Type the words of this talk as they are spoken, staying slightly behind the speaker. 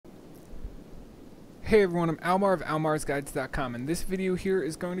Hey everyone, I'm Almar of almarsguides.com, and this video here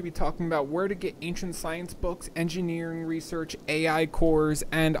is going to be talking about where to get ancient science books, engineering research, AI cores,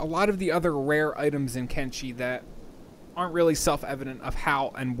 and a lot of the other rare items in Kenshi that aren't really self-evident of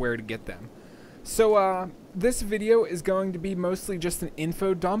how and where to get them. So this video is going to be mostly just an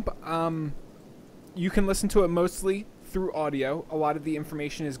info dump. You can listen to it mostly through audio. A lot of the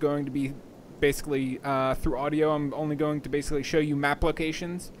information is going to be basically through audio. I'm only going to basically show you map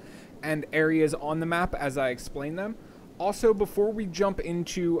locations and areas on the map as I explain them. Also, before we jump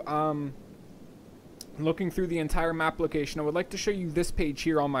into looking through the entire map location, I would like to show you this page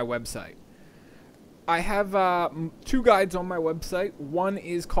here on my website. I have two guides on my website. One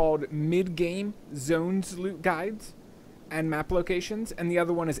is called Mid-Game Zones Loot Guides and Map Locations, and the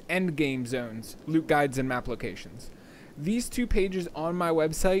other one is End-Game Zones Loot Guides and Map Locations. These two pages on my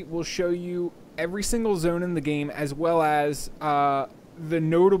website will show you every single zone in the game, as well as the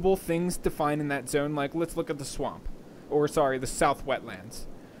notable things to find in that zone. Like, let's look at the swamp, or sorry, the South Wetlands.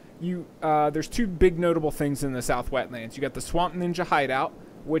 There's two big notable things in the South Wetlands. You got the Swamp Ninja Hideout,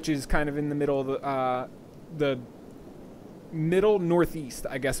 which is kind of in the middle of the middle northeast,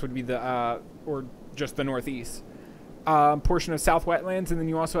 I guess would be the or just the northeast portion of South Wetlands, and then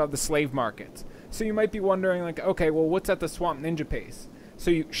you also have the slave markets. So you might be wondering, like, okay, well, what's at the Swamp Ninja base?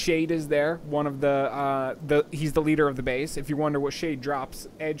 So Shade is there, one of he's the leader of the base. If you wonder what Shade drops,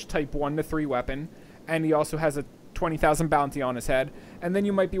 Edge type 1 to 3 weapon, and he also has a 20,000 bounty on his head. And then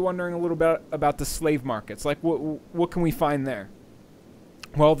you might be wondering a little bit about the slave markets, like what can we find there?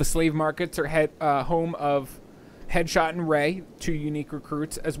 Well, the slave markets are home of Headshot and Ray, two unique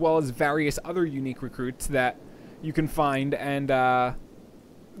recruits, as well as various other unique recruits that you can find, and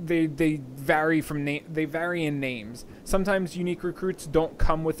they vary in names. Sometimes unique recruits don't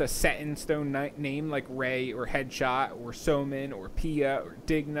come with a set in stone name like Ray or Headshot or Soman or Pia or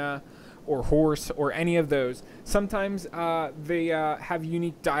Digna or Horse or any of those. Sometimes they have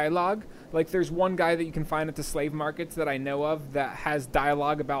unique dialogue. Like, there's one guy that you can find at the slave markets that I know of that has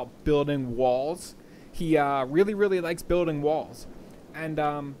dialogue about building walls. He really likes building walls,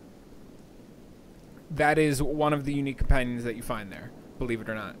 and that is one of the unique companions that you find there, believe it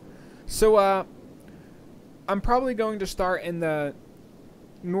or not. So I'm probably going to start in the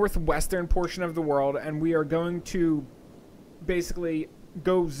northwestern portion of the world, and we are going to basically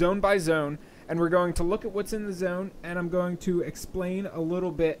go zone by zone, and we're going to look at what's in the zone, and I'm going to explain a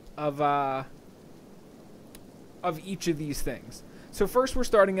little bit of each of these things. So first, we're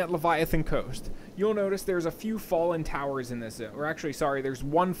starting at Leviathan Coast. You'll notice there's a few fallen towers in this zone. Or actually, sorry, there's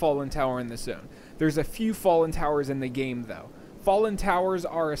one fallen tower in this zone. There's a few fallen towers in the game, though. Fallen towers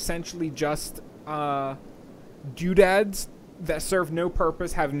are essentially just doodads that serve no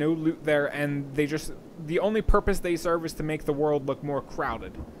purpose, have no loot there, and the only purpose they serve is to make the world look more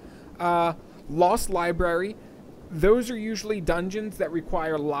crowded. Lost Library. Those are usually dungeons that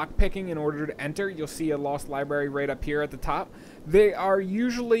require lockpicking in order to enter. You'll see a Lost Library right up here at the top. They are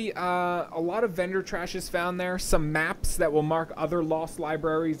usually, a lot of vendor trash is found there. Some maps that will mark other Lost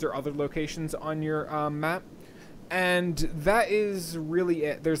Libraries or other locations on your map. And that is really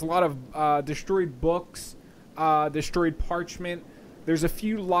it. There's a lot of destroyed books, destroyed parchment. There's a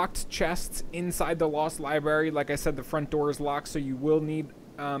few locked chests inside the Lost Library. Like I said, the front door is locked, so you will need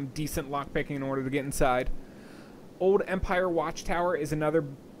decent lockpicking in order to get inside. Old Empire Watchtower is another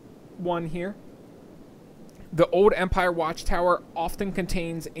one here. The Old Empire Watchtower often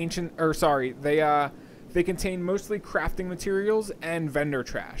contains they contain mostly crafting materials and vendor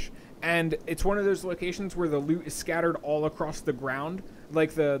trash. And it's one of those locations where the loot is scattered all across the ground.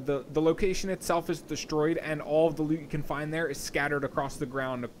 Like, the location itself is destroyed, and all of the loot you can find there is scattered across the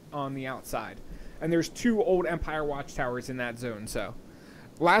ground on the outside. And there's two Old Empire Watchtowers in that zone, so.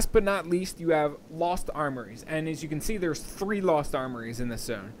 Last but not least, you have Lost Armories, and as you can see, there's 3 Lost Armories in this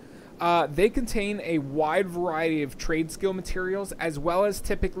zone. They contain a wide variety of trade skill materials, as well as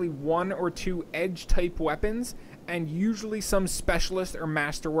typically 1 or 2 edge-type weapons, and usually some specialist or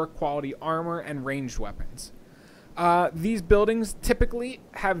masterwork quality armor and ranged weapons. These buildings typically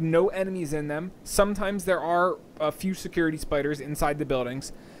have no enemies in them. Sometimes there are a few security spiders inside the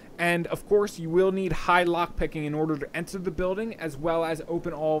buildings. And, of course, you will need high lockpicking in order to enter the building, as well as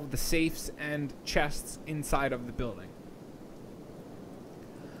open all of the safes and chests inside of the building.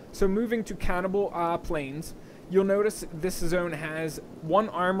 So moving to Cannibal Plains, you'll notice this zone has 1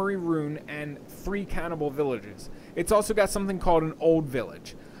 armory rune and 3 cannibal villages. It's also got something called an old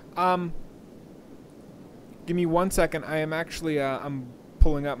village. Give me 1 second. I am actually, I'm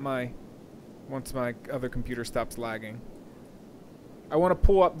pulling up once my other computer stops lagging. I want to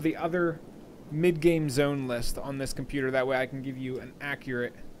pull up the other mid-game zone list on this computer. That way I can give you an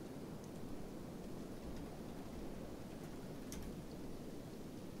accurate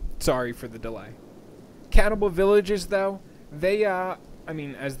Sorry for the delay. Cannibal villages, though, they, I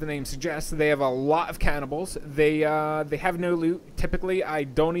mean, as the name suggests, they have a lot of cannibals. They have no loot. Typically, I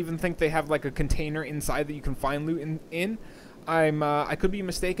don't even think they have, like, a container inside that you can find loot in. I could be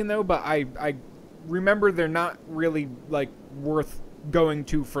mistaken, though, but I remember they're not really, like, worth going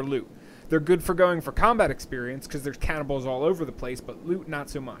to for loot. They're good for going for combat experience, because there's cannibals all over the place, but loot, not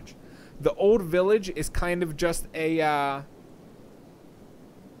so much. The old village is kind of just a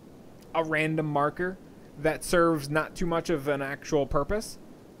random marker that serves not too much of an actual purpose.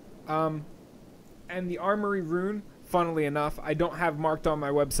 And the Armory Rune, funnily enough, I don't have marked on my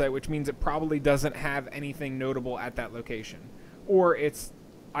website, which means it probably doesn't have anything notable at that location. Or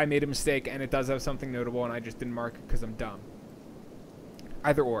I made a mistake and it does have something notable and I just didn't mark it because I'm dumb.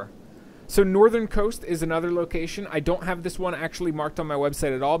 Either or. So Northern Coast is another location. I don't have this one actually marked on my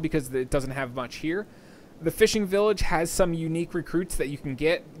website at all because it doesn't have much here. The Fishing Village has some unique recruits that you can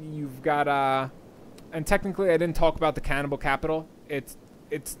get. You've got, and technically I didn't talk about the Cannibal Capital. It's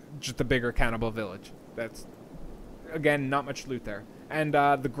just a bigger Cannibal Village. That's, again, not much loot there. And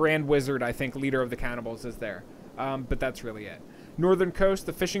the Grand Wizard, I think, leader of the cannibals, is there. But that's really it. Northern Coast,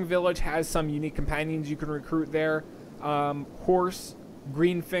 the Fishing Village has some unique companions you can recruit there. Horse,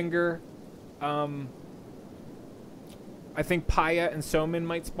 Greenfinger, I think Paya and Soman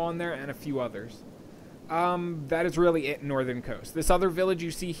might spawn there, and a few others. That is really it in Northern Coast. This other village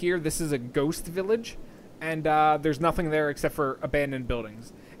you see here, this is a ghost village, and there's nothing there except for abandoned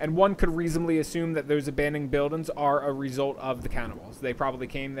buildings. And one could reasonably assume that those abandoned buildings are a result of the cannibals. They probably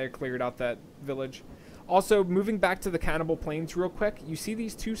came there, cleared out that village. Also, moving back to the Cannibal Plains real quick, you see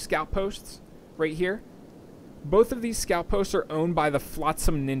these two scout posts right here? Both of these scout posts are owned by the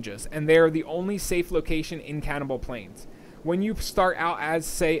Flotsam Ninjas, and they are the only safe location in Cannibal Plains. When you start out as,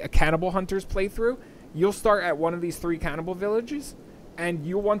 say, a Cannibal Hunters playthrough, you'll start at one of these 3 cannibal villages, and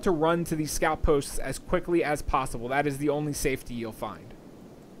you'll want to run to these scout posts as quickly as possible. That is the only safety you'll find.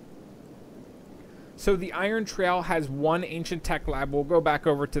 So the Iron Trail has 1 ancient tech lab. We'll go back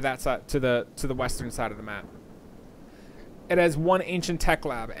over to that side, to the western side of the map. It has 1 ancient tech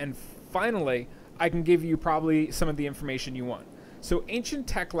lab, and finally, I can give you probably some of the information you want. So ancient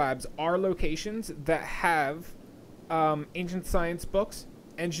tech labs are locations that have ancient science books,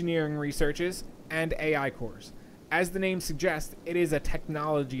 engineering researches, and AI cores. As the name suggests, it is a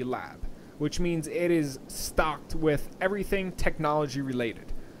technology lab, which means it is stocked with everything technology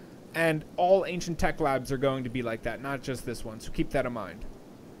related. And all ancient tech labs are going to be like that, not just this one, so keep that in mind.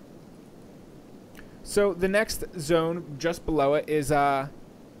 So the next zone just below it is, oh,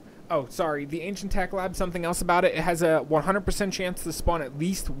 sorry, the ancient tech lab, something else about it, it has a 100% chance to spawn at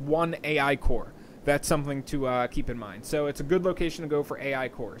least 1 AI core. That's something to keep in mind. So it's a good location to go for AI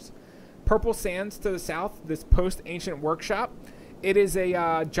cores. Purple Sands to the south, this post-ancient workshop. It is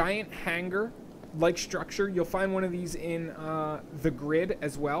a giant hangar-like structure. You'll find one of these in the grid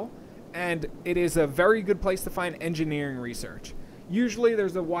as well. And it is a very good place to find engineering research. Usually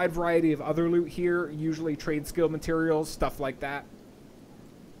there's a wide variety of other loot here, usually trade skill materials, stuff like that.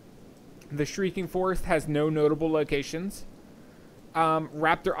 The Shrieking Forest has no notable locations.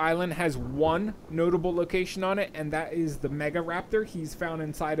 Raptor Island has 1 notable location on it, and that is the Mega Raptor. He's found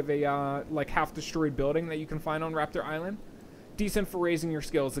inside of a like half-destroyed building that you can find on Raptor Island. Decent for raising your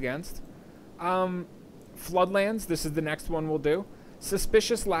skills against. Floodlands, this is the next one we'll do.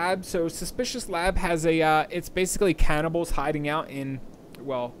 Suspicious Lab, so Suspicious Lab has a, it's basically cannibals hiding out in,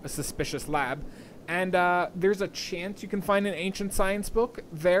 well, a suspicious lab. And there's a chance you can find an ancient science book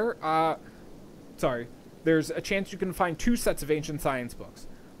there. Sorry. There's a chance you can find 2 sets of ancient science books.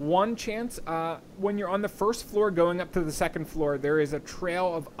 One chance, when you're on the first floor going up to the second floor, there is a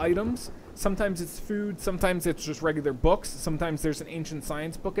trail of items. Sometimes it's food, sometimes it's just regular books, sometimes there's an ancient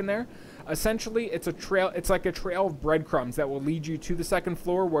science book in there. Essentially, it's a trail, it's like a trail of breadcrumbs that will lead you to the second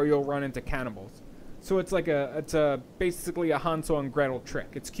floor where you'll run into cannibals. So it's like basically a Hansel and Gretel trick.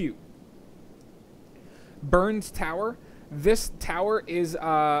 It's cute. Burns Tower. This tower is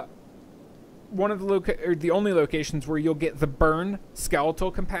one of the only locations where you'll get the Burn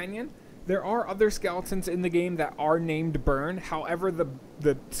skeletal companion. There are other skeletons in the game that are named Burn. However,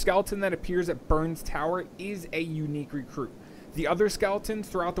 the skeleton that appears at Burns Tower is a unique recruit. The other skeletons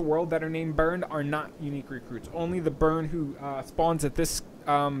throughout the world that are named Burn are not unique recruits. Only the Burn who spawns at this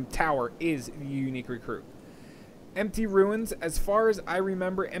tower is the unique recruit. Empty Ruins. As far as I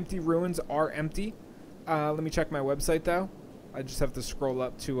remember, Empty Ruins are empty. Let me check my website, though. I just have to scroll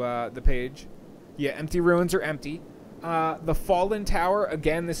up to the page. Yeah, Empty Ruins are empty. The Fallen Tower,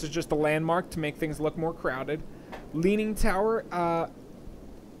 again, this is just a landmark to make things look more crowded. Leaning Tower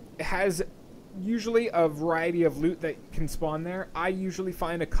has usually a variety of loot that can spawn there. I usually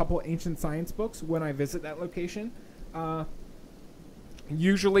find a couple ancient science books when I visit that location.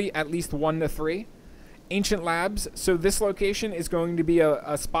 Usually at least 1 to 3. Ancient labs. So this location is going to be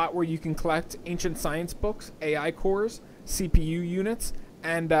a spot where you can collect ancient science books, AI cores, CPU units,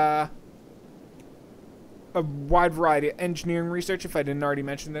 and a wide variety of engineering research, if I didn't already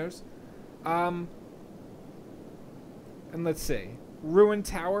mention those. And let's see. Ruined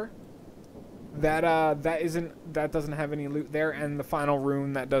Tower. That doesn't have any loot there, and the final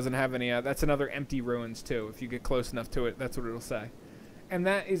ruin that doesn't have any. That's another empty ruins too. If you get close enough to it, that's what it'll say. And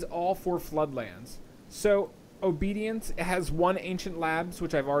that is all for Floodlands. So Obedience, it has 1 ancient labs,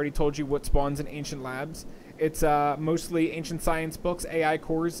 which I've already told you what spawns in ancient labs. It's mostly ancient science books, AI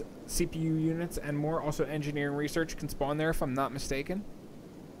cores, CPU units, and more. Also engineering research can spawn there, if I'm not mistaken.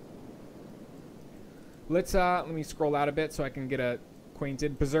 Let's let me scroll out a bit so I can get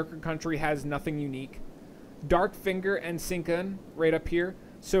acquainted. Berserker Country has nothing unique. Darkfinger and Sinkin right up here.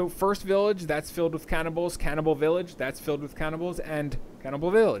 So First Village, that's filled with cannibals. Cannibal Village, that's filled with cannibals. And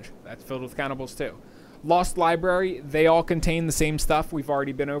Cannibal Village, that's filled with cannibals too. Lost Library, they all contain the same stuff. We've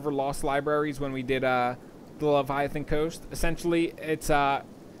already been over Lost Libraries when we did the Leviathan Coast. Essentially, it's a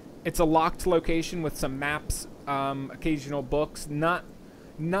locked location with some maps, occasional books. Not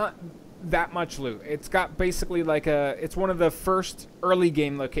that much loot. It's got basically like it's one of the first early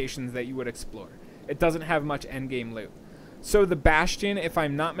game locations that you would explore. It doesn't have much end game loot. So the Bastion, if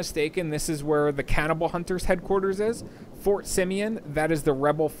I'm not mistaken, this is where the Cannibal Hunters headquarters is. Fort Simeon, that is the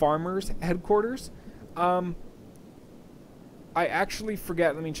Rebel Farmers headquarters. I actually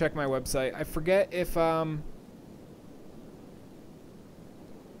forget, let me check my website. I forget if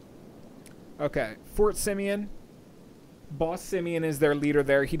okay, Fort Simeon, Boss Simeon is their leader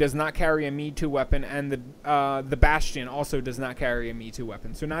there. He does not carry a Me Too weapon, and the Bastion also does not carry a Me Too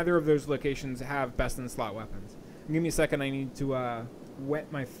weapon. So neither of those locations have best in slot weapons. Give me a second. I need to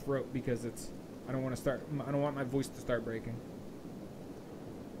wet my throat because I don't want my voice to start breaking.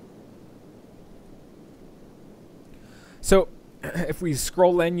 So if we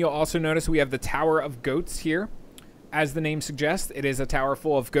scroll in, you'll also notice we have the Tower of Goats here. As the name suggests, it is a tower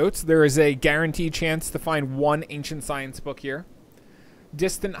full of goats. There is a guaranteed chance to find 1 ancient science book here.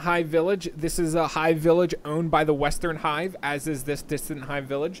 Distant Hive Village. This is a hive village owned by the Western Hive, as is this Distant Hive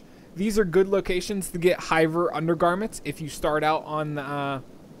Village. These are good locations to get hiver undergarments if you start out on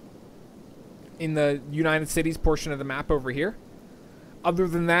in the United Cities portion of the map over here. Other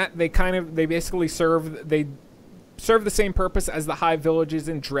than that, they basically serve the same purpose as the hive villages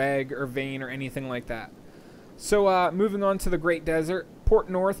in Dreg or Vane or anything like that. So moving on to the Great Desert, Port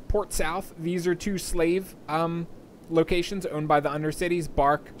North, Port South. These are 2 slave locations owned by the Undercities.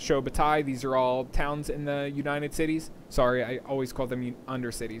 Bark, Shobatai, these are all towns in the United Cities. Sorry, I always call them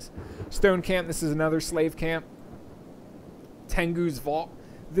Undercities. Stone Camp, this is another slave camp. Tengu's Vault.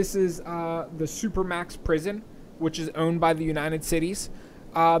 This is the Supermax Prison, which is owned by the United Cities.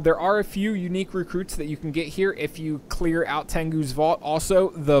 There are a few unique recruits that you can get here if you clear out Tengu's Vault. Also,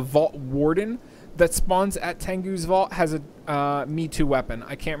 the Vault Warden that spawns at Tengu's Vault has a Me Too weapon.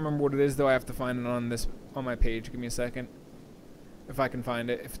 I can't remember what it is, though. I have to find it on my page. Give me a second. If I can find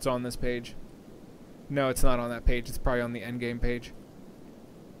it, if it's on this page. No, it's not on that page. It's probably on the endgame page.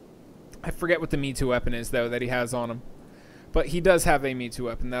 I forget what the Me Too weapon is, though, that he has on him. But he does have a Me Too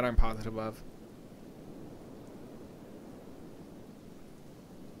weapon that I'm positive of.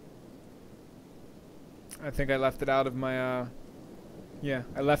 I think I left it out of my, yeah,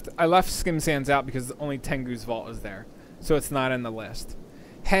 I left Skim Sands out because only Tengu's Vault is there. So it's not in the list.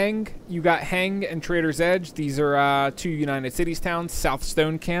 Heng, you got Heng and Trader's Edge. These are 2 United Cities towns. South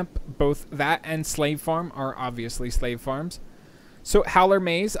Stone Camp, both that and Slave Farm are obviously slave farms. So Howler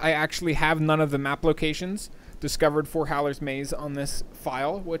Maze, I actually have none of the map locations discovered for Howler's Maze on this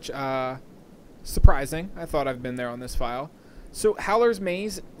file, which, surprising. I thought I've been there on this file. So Howler's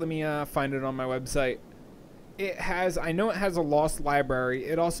Maze, let me find it on my website. I know it has a lost library.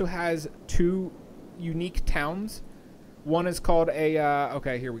 It also has 2 unique towns. One is called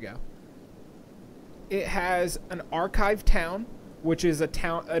okay, here we go. It has an archive town, which is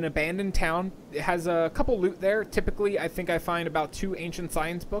an abandoned town. It has a couple loot there. Typically, I think I find about 2 ancient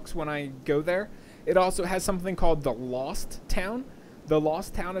science books when I go there. It also has something called the Lost Town. The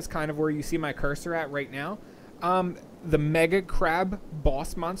Lost Town is kind of where you see my cursor at right now. The Mega Crab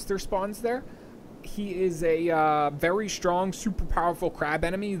boss monster spawns there. He is a very strong, super powerful crab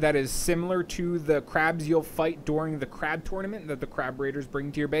enemy that is similar to the crabs you'll fight during the crab tournament that the crab raiders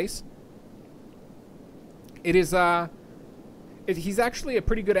bring to your base. It is he's actually a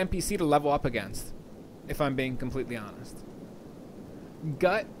pretty good NPC to level up against, if I'm being completely honest.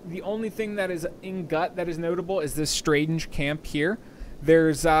 Gut, the only thing that is in Gut that is notable is this strange camp here.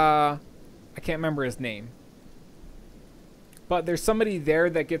 There's, I can't remember his name. But there's somebody there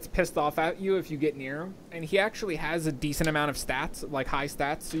that gets pissed off at you if you get near him. And he actually has a decent amount of stats, like high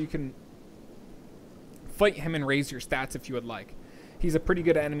stats, so you can fight him and raise your stats if you would like. He's a pretty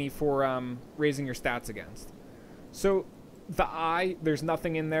good enemy for raising your stats against. So, the Eye, there's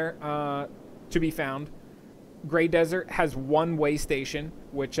nothing in there to be found. Grey Desert has one way station,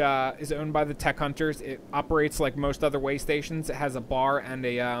 which is owned by the Tech Hunters. It operates like most other way stations. It has a bar and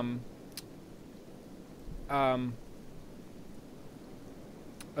a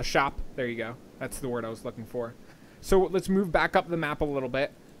shop. There you go. That's the word I was looking for. So let's move back up the map a little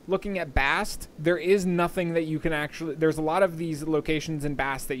bit. Looking at Bast, there is nothing that you can actually... There's a lot of these locations in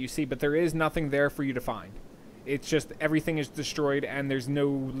Bast that you see, but there is nothing there for you to find. It's just everything is destroyed and there's no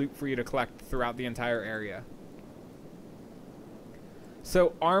loot for you to collect throughout the entire area.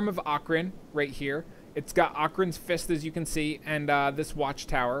 So, Arm of Akron, right here. It's got Akron's Fist, as you can see, and this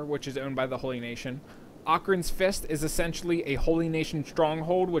watchtower, which is owned by the Holy Nation. Akron's Fist is essentially a Holy Nation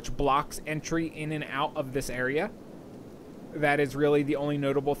stronghold, which blocks entry in and out of this area. That is really the only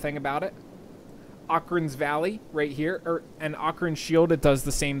notable thing about it. Akron's Valley, right here, and Akron's Shield, it does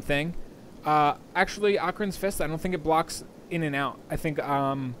the same thing. Actually, Akron's Fist, I don't think it blocks in and out. I think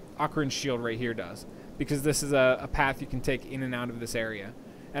Akron's Shield right here does. Because this is a path you can take in and out of this area.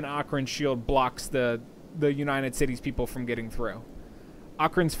 And Akron's Shield blocks the United Cities people from getting through.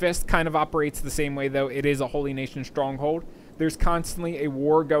 Akron's Fist kind of operates the same way, though. It is a Holy Nation stronghold. There's constantly a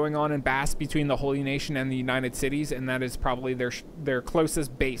war going on in Bast between the Holy Nation and the United Cities, and that is probably their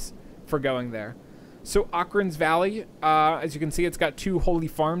closest base for going there. So Akron's Valley, as you can see, it's got 2 holy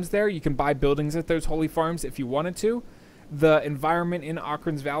farms there. You can buy buildings at those holy farms if you wanted to. The environment in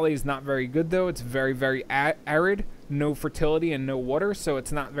Akron's Valley is not very good, though. It's very, very arid, no fertility and no water, so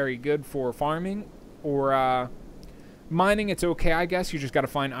it's not very good for farming or mining. It's okay, I guess. You just got to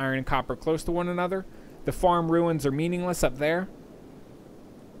find iron and copper close to one another. The farm ruins are meaningless up there.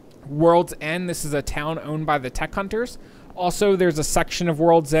 World's End, this is a town owned by the Tech Hunters. Also, there's a section of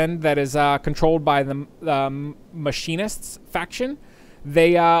World's End that is controlled by the Machinists faction.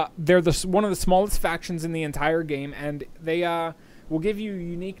 They're one of the smallest factions in the entire game, and they will give you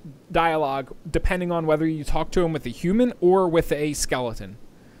unique dialogue depending on whether you talk to them with a human or with a skeleton.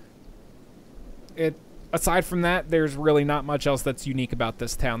 Aside from that, there's really not much else that's unique about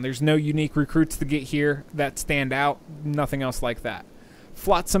this town. There's no unique recruits to get here that stand out. Nothing else like that.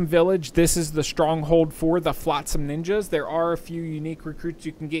 Flotsam Village, this is the stronghold for the Flotsam Ninjas. There are a few unique recruits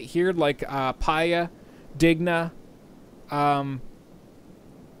you can get here, like Paya, Digna,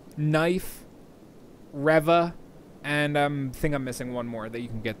 Knife, Reva, and I think I'm missing one more that you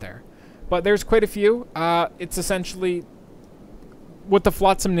can get there. But there's quite a few. It's essentially... What the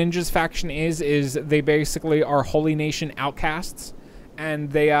Flotsam Ninjas faction is they basically are Holy Nation outcasts.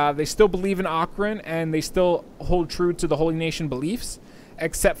 And they still believe in Akron, and they still hold true to the Holy Nation beliefs.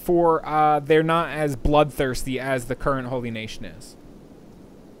 Except for they're not as bloodthirsty as the current Holy Nation is.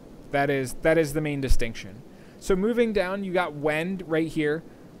 That is the main distinction. So moving down, you got Wend right here.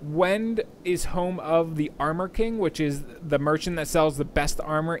 Wend is home of the Armor King, which is the merchant that sells the best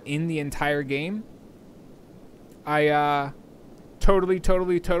armor in the entire game. I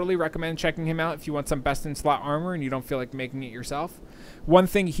totally recommend checking him out if you want some best-in-slot armor and you don't feel like making it yourself. One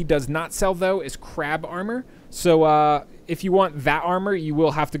thing he does not sell, though, is crab armor. So if you want that armor, you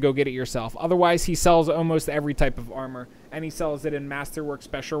will have to go get it yourself. Otherwise, he sells almost every type of armor, and he sells it in Masterwork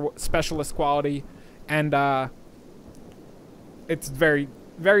Specialist quality, and it's very,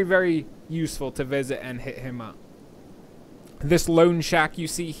 very useful to visit and hit him up. This lone shack you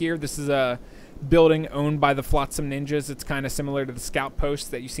see here, this is a building owned by the Flotsam Ninjas. It's kind of similar to the scout posts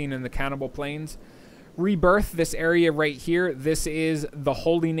that you've seen in the Cannibal Plains. Rebirth, this area right here, this is the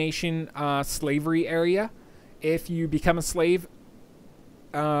Holy Nation slavery area. If you become a slave,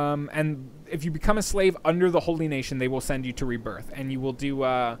 and if you become a slave under the Holy Nation, they will send you to Rebirth, and you will do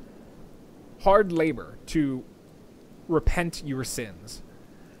hard labor to repent your sins.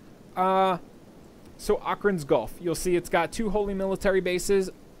 So Akron's Gulf, you'll see it's got 2 holy military bases,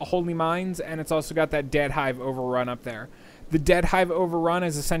 a holy mines, and it's also got that Dead Hive overrun up there. The Dead Hive overrun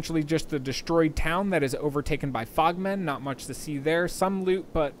is essentially just a destroyed town that is overtaken by fogmen. Not much to see there. Some loot,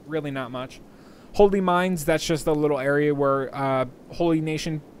 but really not much. Holy Mines, that's just a little area where Holy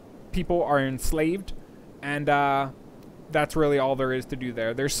Nation people are enslaved, and that's really all there is to do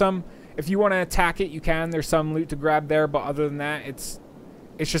there. There's some, if you want to attack it, you can. There's some loot to grab there, but other than that, it's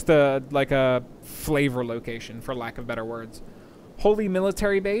just like a flavor location, for lack of better words. Holy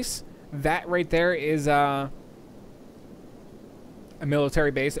Military Base, that right there is a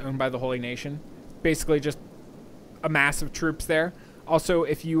military base owned by the Holy Nation. Basically just a mass of troops there. Also,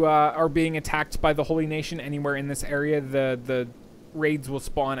 if you are being attacked by the Holy Nation anywhere in this area, the raids will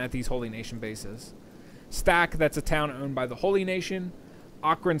spawn at these Holy Nation bases. Stack, that's a town owned by the Holy Nation.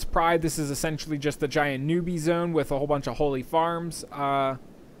 Okran's Pride, this is essentially just a giant newbie zone with a whole bunch of holy farms. The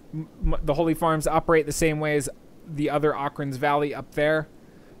holy farms operate the same way as the other Okran's Valley up there.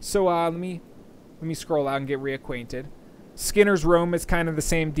 So let me scroll out and get reacquainted. Skinner's Rome is kind of the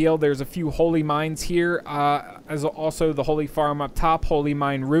same deal. There's a few holy mines here, as also the holy farm up top, holy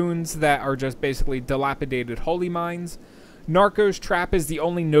mine ruins that are just basically dilapidated holy mines. Narco's Trap is the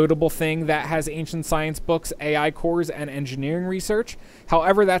only notable thing that has ancient science books, AI cores, and engineering research.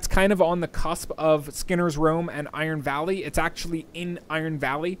 However, that's kind of on the cusp of Skinner's Rome and Iron Valley. It's actually in Iron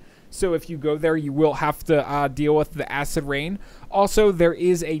Valley, so if you go there, you will have to deal with the acid rain. Also, there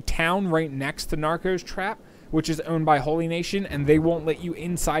is a town right next to Narco's Trap, which is owned by Holy Nation, and they won't let you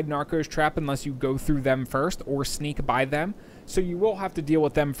inside Narco's Trap unless you go through them first or sneak by them. So you will have to deal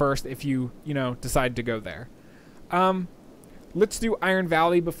with them first if you decide to go there. Let's do Iron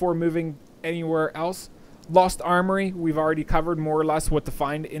Valley before moving anywhere else. Lost Armory, we've already covered more or less what to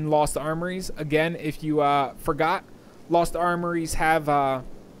find in Lost Armories. Again, if you forgot, Lost Armories have,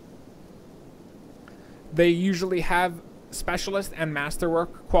 they usually have specialist and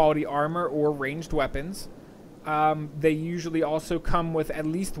masterwork quality armor or ranged weapons. They usually also come with at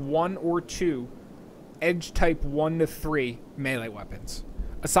least 1 or 2 edge type 1 to 3 melee weapons.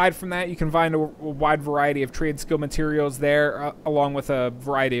 Aside from that, you can find a wide variety of trade skill materials there, along with a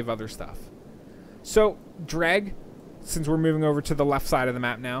variety of other stuff. So, Dreg, since we're moving over to the left side of the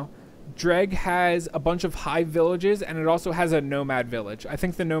map now, Dreg has a bunch of hive villages, and it also has a nomad village. I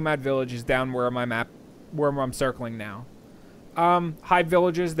think the nomad village is down where I'm circling now. Hive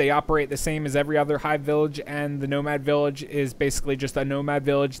villages, they operate the same as every other hive village, and the nomad village is basically just a nomad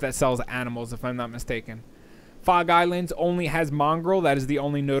village that sells animals, if I'm not mistaken. Fog Islands only has mongrel. That is the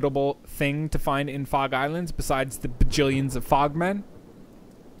only notable thing to find in Fog Islands besides the bajillions of fogmen.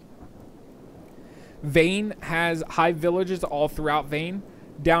 Vane has hive villages all throughout Vane.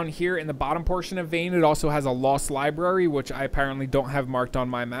 Down here in the bottom portion of Vane, it also has a lost library, which I apparently don't have marked on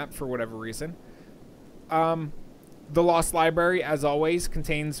my map for whatever reason. The lost library, as always,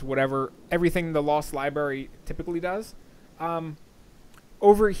 contains everything the lost library typically does.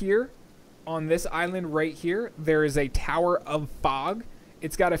 Over here, on this island right here, there is a Tower of Fog.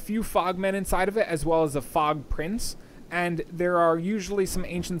 It's got a few fogmen inside of it, as well as a fog prince, and there are usually some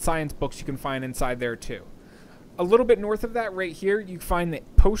ancient science books you can find inside there too. A little bit north of that right here, you find the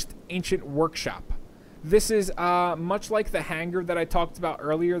Post-Ancient Workshop. This is much like the hangar that I talked about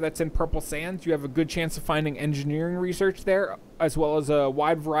earlier that's in Purple Sands. You have a good chance of finding engineering research there, as well as a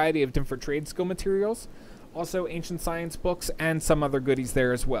wide variety of different trade skill materials. Also ancient science books and some other goodies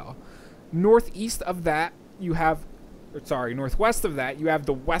there as well. Northwest of that, you have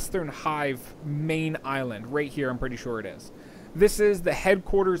the Western Hive main island. Right here, I'm pretty sure it is. This is the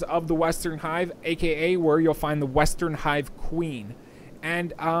headquarters of the Western Hive, aka where you'll find the Western Hive Queen.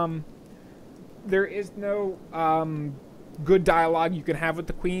 And there is no good dialogue you can have with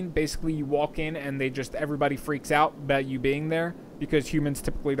the Queen. Basically, you walk in and everybody freaks out about you being there because humans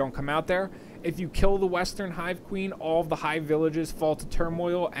typically don't come out there. If you kill the Western Hive Queen, all of the hive villages fall to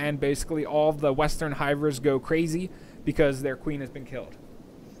turmoil, and basically all of the Western Hivers go crazy because their queen has been killed.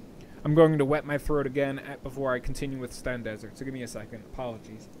 I'm going to wet my throat again before I continue with Sten Desert, so give me a second.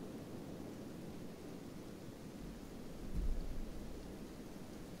 Apologies.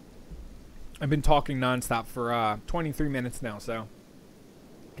 I've been talking nonstop for 23 minutes now, so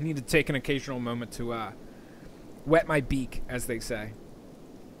I need to take an occasional moment to wet my beak, as they say.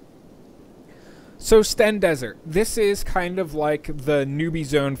 So Sten Desert, this is kind of like the newbie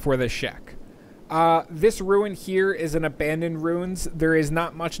zone for the Shek. This ruin here is an abandoned ruins. There is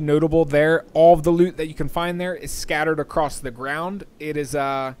not much notable there. All of the loot that you can find there is scattered across the ground. It is,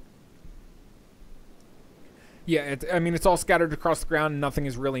 it's all scattered across the ground and nothing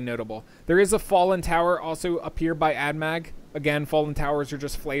is really notable. There is a fallen tower also up here by Admag. Again, fallen towers are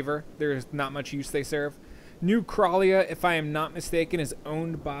just flavor. There's not much use they serve. New Kralia, if I am not mistaken, is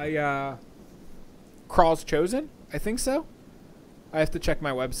owned by, Krawl's Chosen? I think so. I have to check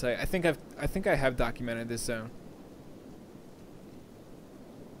my website. I think I have documented this zone.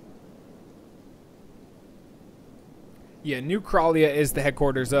 Yeah, New Kralia is the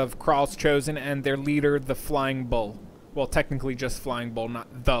headquarters of Krawl's Chosen and their leader, the Flying Bull. Well, technically just Flying Bull,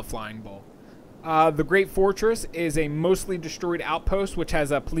 not the Flying Bull. The Great Fortress is a mostly destroyed outpost which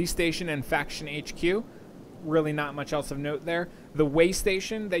has a police station and faction HQ. really not much else of note there. The way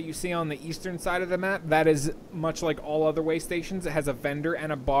station that you see on the eastern side of the map, that is much like all other way stations. It has a vendor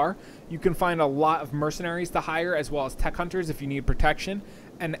and a bar. You can find a lot of mercenaries to hire, as well as tech hunters if you need protection.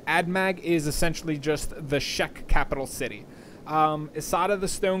 And Admag is essentially just the Shek capital city. Isada the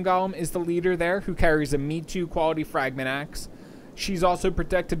Stone Golem is the leader there, who carries a Me Too quality fragment axe. She's also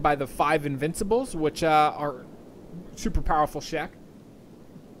protected by the 5 Invincibles, which are super powerful Shek.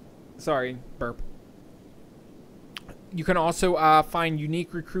 Sorry, burp. You can also find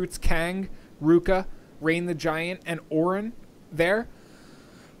unique recruits Kang, Ruka, Rain the Giant, and Orin there.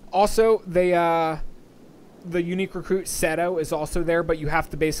 Also, the unique recruit Seto is also there, but you have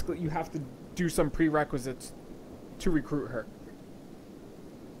to do some prerequisites to recruit her,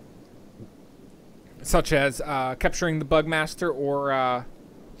 such as capturing the Bugmaster or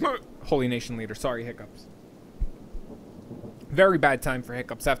Holy Nation Leader. Sorry, hiccups. Very bad time for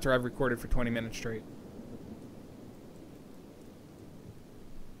hiccups after I've recorded for 20 minutes straight.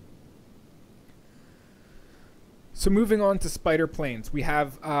 So moving on to Spider Plains, we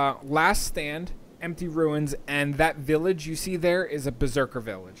have Last Stand, Empty Ruins, and that village you see there is a Berserker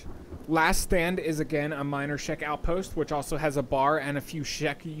village. Last Stand is again a minor Shek outpost, which also has a bar and a few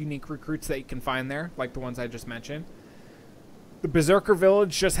Shek unique recruits that you can find there, like the ones I just mentioned. The Berserker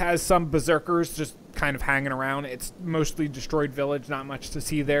village just has some Berserkers just kind of hanging around. It's mostly destroyed village, not much to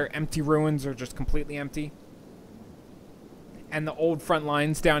see there. Empty Ruins are just completely empty. And the old front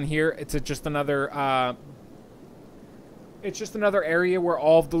lines down here, it's just another area where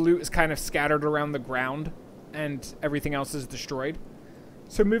all of the loot is kind of scattered around the ground and everything else is destroyed.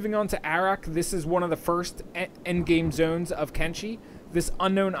 So moving on to Arak, this is one of the first endgame zones of Kenshi. This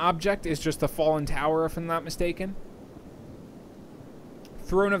unknown object is just a fallen tower, if I'm not mistaken.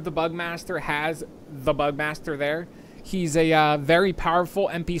 Throne of the Bugmaster has the Bugmaster there. He's a very powerful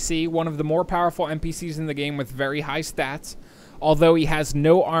NPC, one of the more powerful NPCs in the game with very high stats. Although he has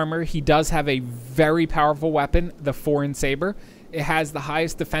no armor, he does have a very powerful weapon, the Foreign Saber. It has the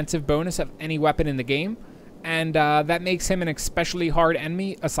highest defensive bonus of any weapon in the game, and that makes him an especially hard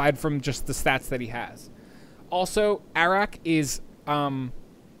enemy, aside from just the stats that he has. Also, Arak is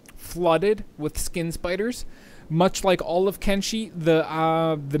flooded with skin spiders. Much like all of Kenshi,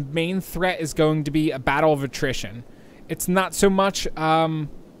 the main threat is going to be a battle of attrition. It's not so much,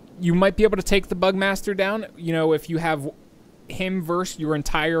 you might be able to take the Bugmaster down, you know, if you have him versus your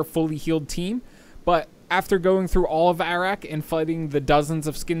entire fully healed team, but after going through all of Arak and fighting the dozens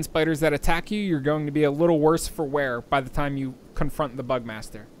of skin spiders that attack you, you're going to be a little worse for wear by the time you confront the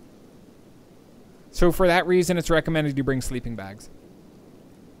Bugmaster. So for that reason, it's recommended you bring sleeping bags.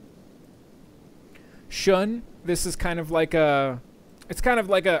 Shun, this is kind of like a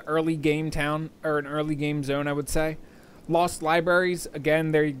early game town, or an early game zone, I would say. Lost Libraries,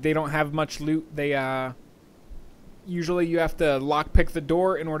 again, they don't have much loot. They usually you have to lockpick the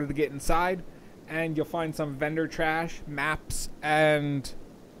door in order to get inside, and you'll find some vendor trash, maps, and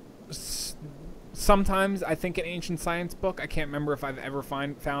sometimes I think an ancient science book. I can't remember if I've ever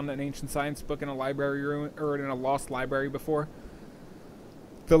found an ancient science book in a library ruin or in a lost library before.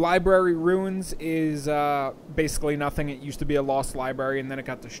 The library ruins is basically nothing. It used to be a lost library and then it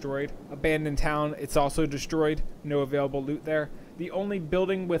got destroyed. Abandoned town, it's also destroyed. No available loot there. The only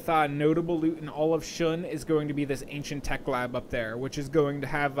building with notable loot in all of Shun is going to be this ancient tech lab up there, which is going to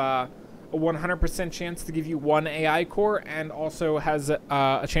have a 100% chance to give you 1 AI core, and also has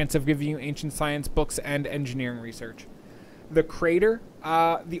a chance of giving you ancient science books and engineering research. The crater,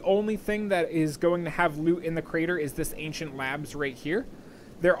 the only thing that is going to have loot in the crater is this ancient labs right here.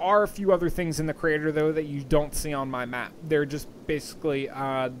 There are a few other things in the crater, though, that you don't see on my map. They're just basically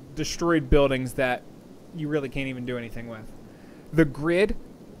destroyed buildings that you really can't even do anything with. The grid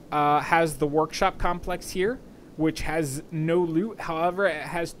has the workshop complex here, which has no loot. However, it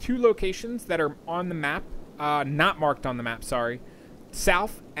has 2 locations that are on the map, not marked on the map, sorry,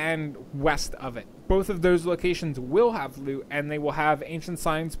 south and west of it. Both of those locations will have loot, and they will have ancient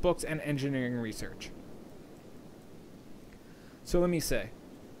science books and engineering research. So let me say.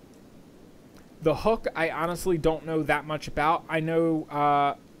 The Hook, I honestly don't know that much about. I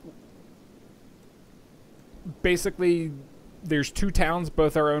know basically there's 2 towns.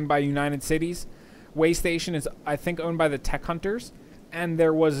 Both are owned by United Cities. Waystation is, I think, owned by the Tech Hunters. And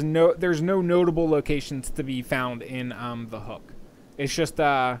there's no notable locations to be found in the Hook. It's just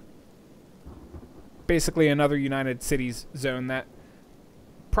basically another United Cities zone that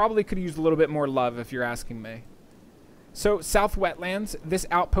probably could use a little bit more love, if you're asking me. So, South Wetlands, this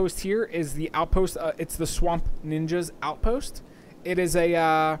outpost here is the outpost, it's the Swamp Ninjas outpost. It is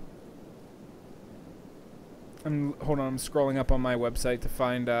a, hold on, I'm scrolling up on my website to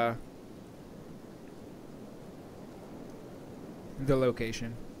find, the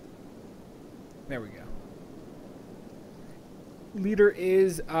location. There we go. Leader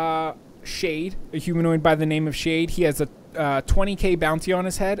is Shade, a humanoid by the name of Shade. He has a 20k bounty on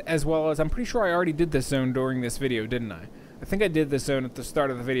his head, as well as, I'm pretty sure I already did this zone during this video, didn't I? I think I did this zone at the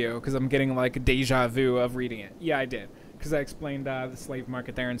start of the video, because I'm getting like a deja vu of reading it. Yeah, I did, because I explained the slave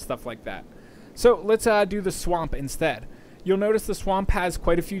market there and stuff like that. So let's do the swamp instead. You'll notice the swamp has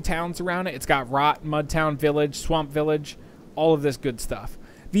quite a few towns around it. It's got Rot, Mudtown Village, Swamp Village, all of this good stuff.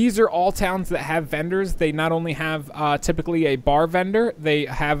 These are all towns that have vendors. They not only have typically a bar vendor, they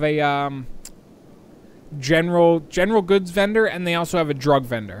have a general goods vendor, and they also have a drug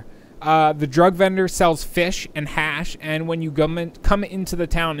vendor. The drug vendor sells fish and hash, and when you come into the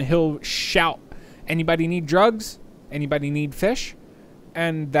town, he'll shout, "Anybody need drugs? Anybody need fish?"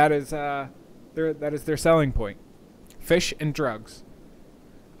 And that is their selling point: fish and drugs.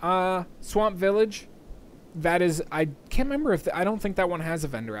 Swamp Village. That is, I can't remember if I don't think that one has a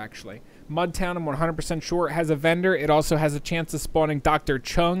vendor actually. Mudtown, I'm 100% sure it has a vendor. It also has a chance of spawning Dr.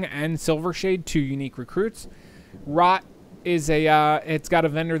 Chung and Silvershade, 2 unique recruits. Rot is it's got a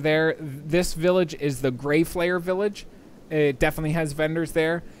vendor there. This village is the Gray Flayer Village. It definitely has vendors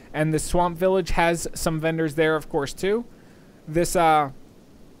there, and the Swamp Village has some vendors there, of course, too. This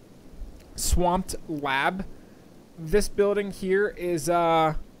Swamped Lab. This building here is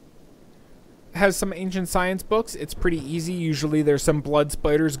has some ancient science books. It's pretty easy. Usually there's some blood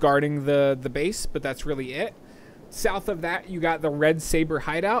spiders guarding the base, but that's really it. South of that, you got the Red Saber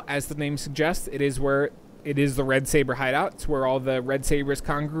Hideout. As the name suggests, it is the Red Saber Hideout. It's where all the Red Sabers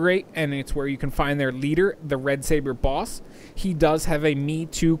congregate, and it's where you can find their leader, the Red Saber boss. He does have a Me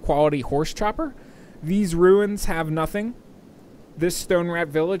Too quality horse chopper. These ruins have nothing. This Stone Rat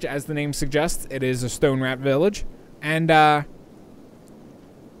Village, as the name suggests, it is a Stone Rat Village. And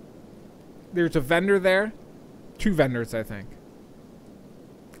there's a vendor there. 2 vendors, I think.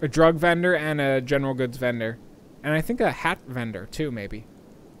 A drug vendor and a general goods vendor. And I think a hat vendor, too, maybe.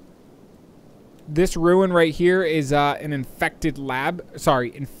 This ruin right here is an infested lab.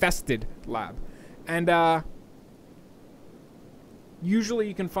 And usually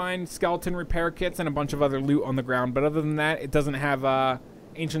you can find skeleton repair kits and a bunch of other loot on the ground. But other than that, it doesn't have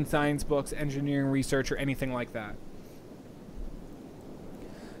ancient science books, engineering research, or anything like that.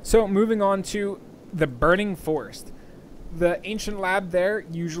 So moving on to the Burning Forest. The ancient lab there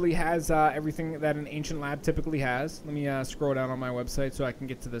usually has everything that an ancient lab typically has. Let me scroll down on my website so I can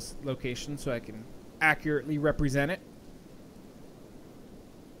get to this location so I can accurately represent it.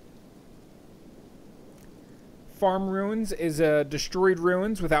 Farm Ruins is destroyed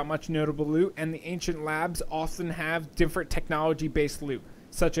ruins without much notable loot, and the ancient labs often have different technology-based loot,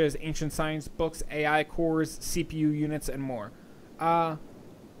 such as ancient science books, AI cores, CPU units, and more.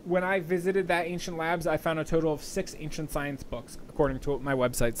 When I visited that ancient labs, I found a total of 6 ancient science books, according to what my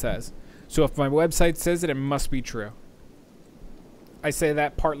website says. So if my website says it, it must be true. I say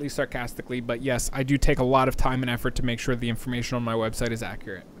that partly sarcastically, but yes, I do take a lot of time and effort to make sure the information on my website is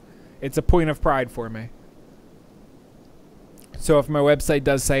accurate. It's a point of pride for me. So if my website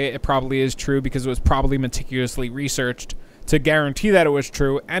does say it, it probably is true because it was probably meticulously researched to guarantee that it was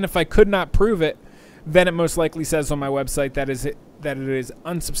true. And if I could not prove it, then it most likely says on my website that it is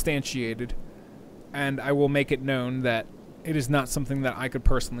unsubstantiated, and I will make it known that it is not something that I could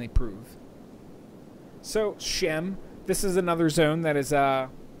personally prove. So Shem, this is another zone that is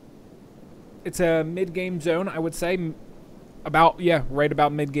it's a mid-game zone, I would say, right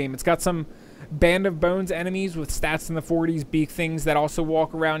about mid-game. It's got some Band of Bones enemies with stats in the 40s, beak things that also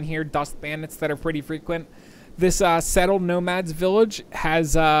walk around here, dust bandits that are pretty frequent. This Settled Nomads village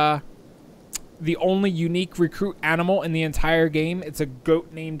has the only unique recruit animal in the entire game. It's a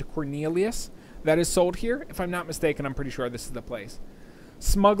goat named Cornelius that is sold here. If I'm not mistaken, I'm pretty sure this is the place.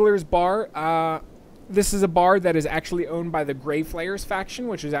 Smuggler's Bar. This is a bar that is actually owned by the Gray Flayers faction,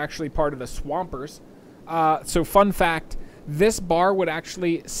 which is actually part of the Swampers. So fun fact, this bar would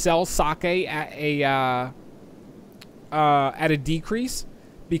actually sell sake at a decrease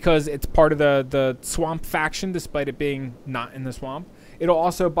because it's part of the Swamp faction, despite it being not in the swamp. It'll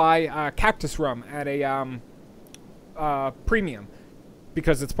also buy cactus rum at a premium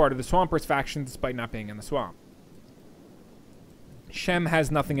because it's part of the Swampers faction despite not being in the swamp. Shem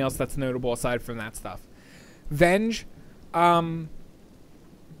has nothing else that's notable aside from that stuff. Venge. I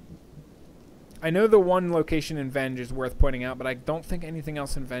know the one location in Venge is worth pointing out, but I don't think anything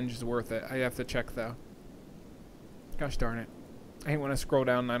else in Venge is worth it. I have to check, though. Gosh darn it. I hate when I scroll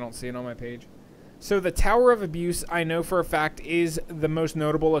down and I don't see it on my page. So the Tower of Abuse, I know for a fact, is the most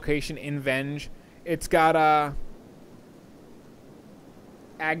notable location in Venge. It's got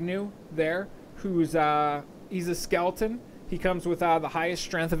Agnew there, who's he's a skeleton. He comes with the highest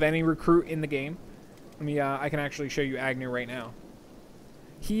strength of any recruit in the game. Let me, I can actually show you Agnew right now.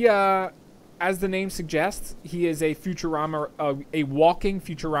 He, as the name suggests, he is a Futurama, a walking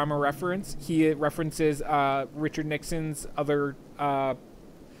Futurama reference. He references Richard Nixon's other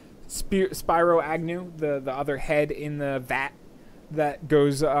Spyro Agnew, the other head in the vat that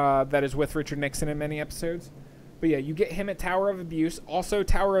goes that is with Richard Nixon in many episodes. But yeah, you get him at Tower of Abuse. Also,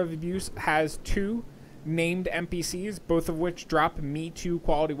 Tower of Abuse has 2 named NPCs, both of which drop Me Too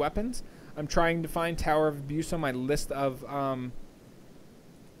quality weapons. I'm trying to find Tower of Abuse on my list of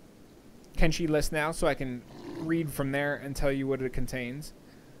Kenshi list now, so I can read from there and tell you what it contains.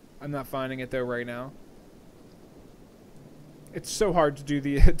 I'm not finding it though right now. It's so hard to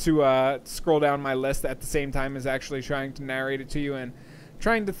do to scroll down my list at the same time as actually trying to narrate it to you and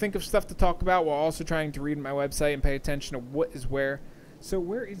trying to think of stuff to talk about while also trying to read my website and pay attention to what is where. So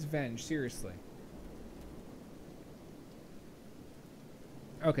where is Venge? Seriously.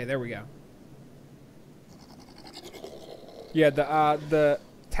 Okay, there we go. Yeah, the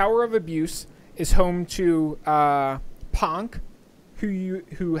Tower of Abuse is home to Ponk,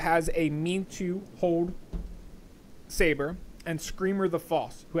 who has a Me Too hold saber, and Screamer the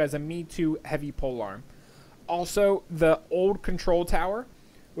False, who has a Me Too heavy polearm. Also, the old control tower,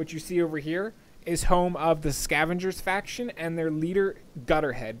 which you see over here, is home of the Scavengers faction and their leader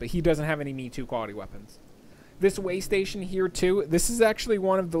Gutterhead, but he doesn't have any Me Too quality weapons. This way station here too, this is actually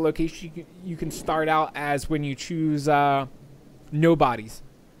one of the locations you can start out as when you choose Nobodies.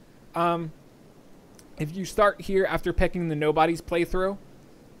 If you start here after picking the Nobodies playthrough,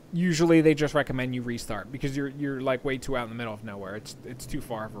 usually they just recommend you restart because you're like way too out in the middle of nowhere. It's too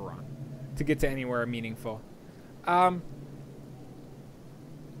far of a run to get to anywhere meaningful.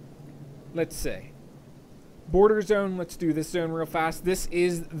 Let's see. Border zone, let's do this zone real fast. This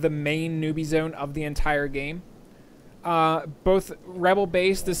is the main newbie zone of the entire game. Both Rebel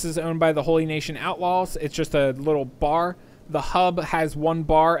Base, this is owned by the Holy Nation Outlaws. It's just a little bar. The hub has 1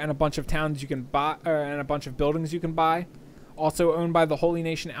 bar and a bunch of towns you can buy, and a bunch of buildings you can buy. Also owned by the Holy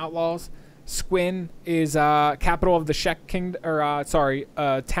Nation Outlaws. Squin is capital of the Shek Kingdom, or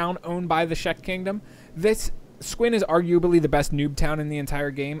town owned by the Shek Kingdom. This Squin is arguably the best noob town in the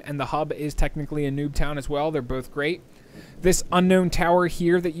entire game, and the hub is technically a noob town as well. They're both great. This unknown tower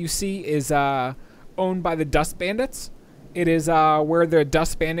here that you see is owned by the Dust Bandits. It is where the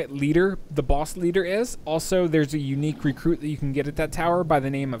Dust Bandit leader, the boss leader, is. Also, there's a unique recruit that you can get at that tower by the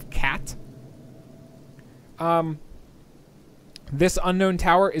name of Cat. This unknown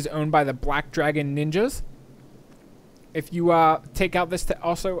tower is owned by the Black Dragon Ninjas. If you take out this,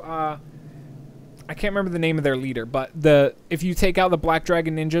 I can't remember the name of their leader, but if you take out the Black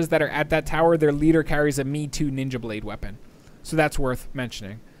Dragon Ninjas that are at that tower, their leader carries a Me Too Ninja Blade weapon. So that's worth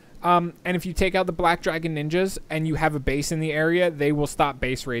mentioning. And if you take out the Black Dragon Ninjas and you have a base in the area, they will stop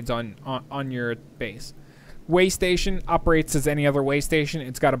base raids on your base. Way Station operates as any other way station.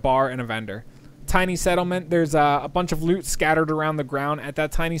 It's got a bar and a vendor. Tiny Settlement, there's a bunch of loot scattered around the ground at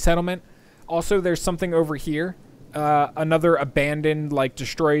that tiny settlement. Also, there's something over here, another abandoned, like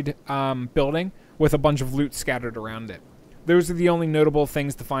destroyed building with a bunch of loot scattered around it. Those are the only notable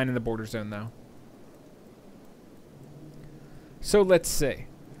things to find in the border zone, though. So let's see.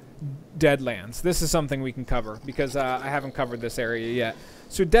 Deadlands. This is something we can cover because I haven't covered this area yet.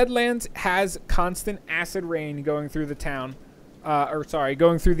 So Deadlands has constant acid rain going through the town.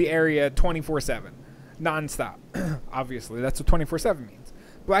 Going through the area 24/7, non-stop. Obviously, that's what 24/7 means.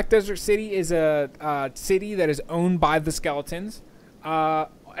 Black Desert City is a city that is owned by the skeletons.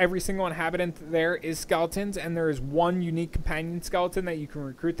 Every single inhabitant there is skeletons, and there is one unique companion skeleton that you can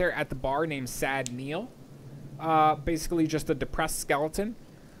recruit there at the bar named Sad Neil. Basically just a depressed skeleton.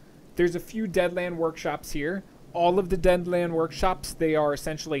 There's a few Deadland workshops here. All of the Deadland workshops, they are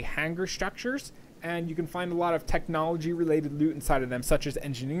essentially hangar structures, and you can find a lot of technology-related loot inside of them, such as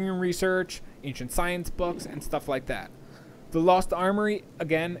engineering research, ancient science books, and stuff like that. The Lost Armory,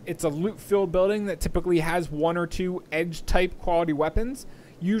 again, it's a loot-filled building that typically has 1 or 2 edge-type quality weapons.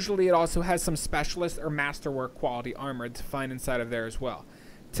 Usually it also has some specialist or masterwork quality armor to find inside of there as well.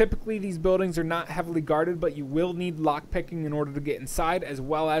 Typically these buildings are not heavily guarded, but you will need lockpicking in order to get inside, as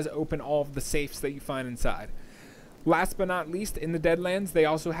well as open all of the safes that you find inside. Last but not least, in the Deadlands, they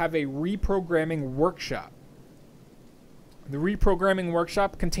also have a reprogramming workshop. The reprogramming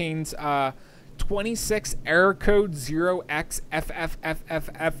workshop contains 26 error code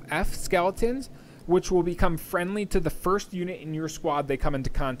 0xFFFFFF skeletons, which will become friendly to the first unit in your squad they come into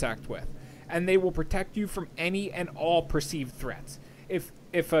contact with. And they will protect you from any and all perceived threats.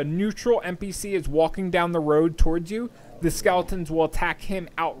 If a neutral NPC is walking down the road towards you, the skeletons will attack him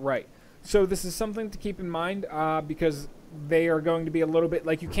outright. So this is something to keep in mind because they are going to be a little bit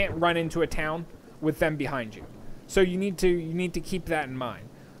like you can't run into a town with them behind you. So you need to keep that in mind.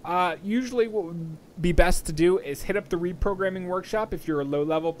 Usually what would be best to do is hit up the reprogramming workshop if you're a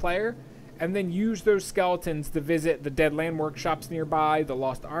low-level player, and then use those skeletons to visit the Deadland workshops nearby, the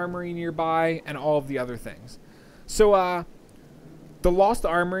Lost Armory nearby, and all of the other things. So the Lost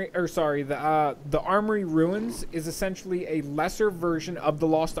Armory, or sorry, the Armory Ruins is essentially a lesser version of the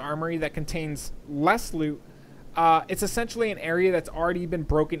Lost Armory that contains less loot. It's essentially an area that's already been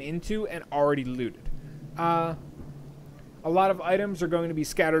broken into and already looted. A lot of items are going to be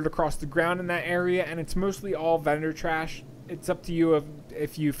scattered across the ground in that area, and it's mostly all vendor trash. It's up to you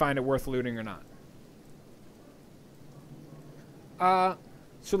if you find it worth looting or not.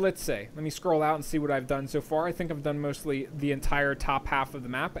 So let's say, let me scroll out and see what I've done so far. I think I've done mostly the entire top half of the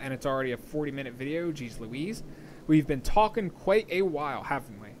map, and it's already a 40-minute video. Jeez Louise. We've been talking quite a while,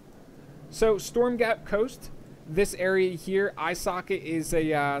 haven't we? So, Stormgap Coast. This area here, Eye Socket is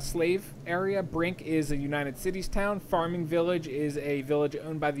a slave area. Brink is a United Cities town. Farming Village is a village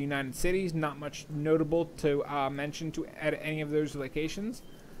owned by the United Cities. Not much notable to mention at any of those locations.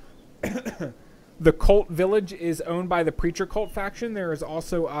 The Cult Village is owned by the Preacher Cult faction. There is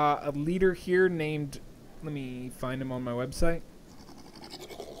also a leader here named... Let me find him on my website.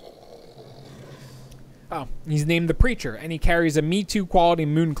 Oh, he's named the Preacher, and he carries a Me Too quality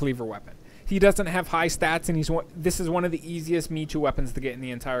Mooncleaver weapon. He doesn't have high stats, and this is one of the easiest Me Too weapons to get in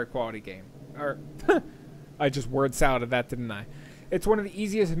the entire quality game. Or, I just word salad that, didn't I? It's one of the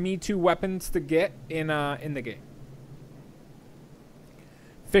easiest Me Too weapons to get in the game.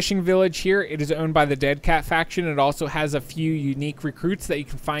 Fishing Village here, it is owned by the Dead Cat faction. It also has a few unique recruits that you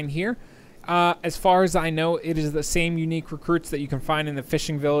can find here. As far as I know, it is the same unique recruits that you can find in the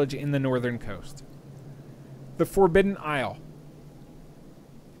Fishing Village in the northern coast. The Forbidden Isle.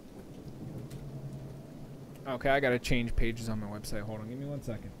 Okay, I gotta change pages on my website. Hold on, give me 1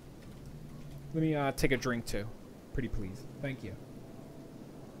 second. Let me take a drink too. Pretty please. Thank you.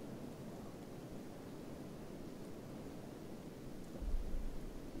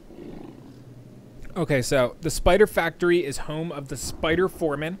 Okay, so the Spider Factory is home of the Spider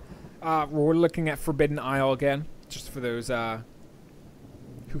Foreman. We're looking at Forbidden Isle again, just for those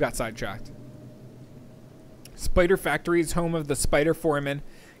who got sidetracked. Spider Factory is home of the Spider Foreman.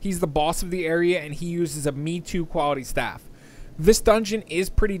 He's the boss of the area, and he uses a Me Too quality staff. This dungeon is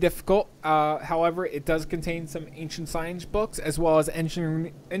pretty difficult. However, it does contain some ancient science books, as well as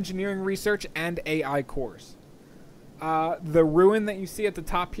engineering research and AI cores. The ruin that you see at the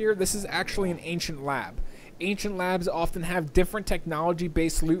top here, this is actually an ancient lab. Ancient labs often have different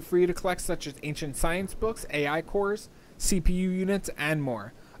technology-based loot for you to collect, such as ancient science books, AI cores, CPU units, and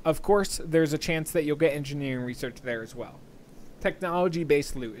more. Of course, there's a chance that you'll get engineering research there as well.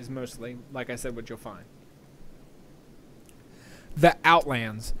 Technology-based loot is mostly, like I said, what you'll find. The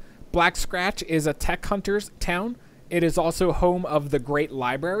Outlands. Black Scratch is a tech hunter's town. It is also home of the Great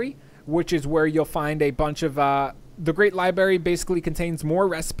Library, which is where you'll find a bunch of... the Great Library basically contains more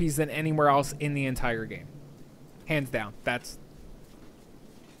recipes than anywhere else in the entire game. Hands down. That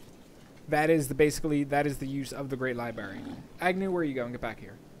is the use of the Great Library. Agnew, where are you going? Get back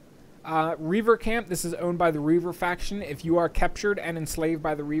here. Reaver Camp. This is owned by the Reaver faction. If you are captured and enslaved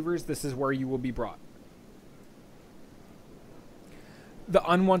by the Reavers, this is where you will be brought. The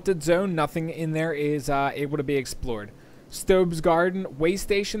Unwanted Zone. Nothing in there is able to be explored. Stobe's Garden Way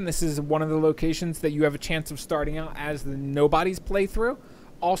Station. This is one of the locations that you have a chance of starting out as the Nobody's playthrough.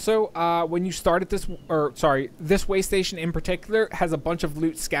 Also, when you start at this way station in particular has a bunch of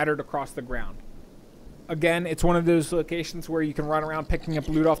loot scattered across the ground. Again, it's one of those locations where you can run around picking up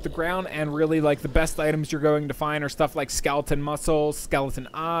loot off the ground, and really, like, the best items you're going to find are stuff like skeleton muscles, skeleton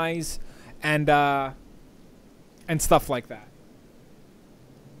eyes, and stuff like that.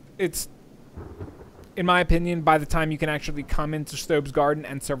 It's, in my opinion, by the time you can actually come into Stobe's Garden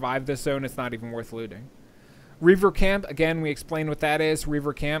and survive this zone, it's not even worth looting. Reaver Camp, again, we explained what that is.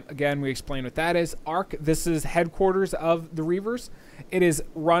 Reaver Camp, again, we explained what that is. Ark, this is headquarters of the Reavers. It is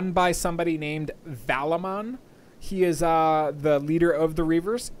run by somebody named Valamon. He is the leader of the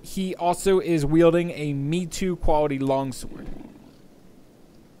Reavers. He also is wielding a Me Too quality longsword.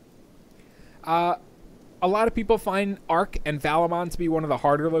 A lot of people find Ark and Valamon to be one of the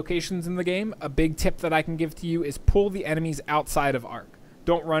harder locations in the game. A big tip that I can give to you is pull the enemies outside of Ark.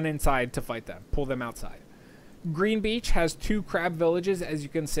 Don't run inside to fight them. Pull them outside. Green Beach has 2 crab villages, as you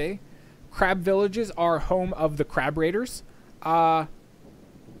can see. Crab villages are home of the Crab Raiders.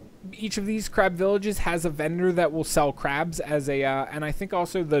 Each of these crab villages has a vendor that will sell crabs as a, and I think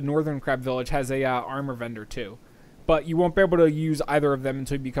also the Northern Crab Village has a armor vendor too. But you won't be able to use either of them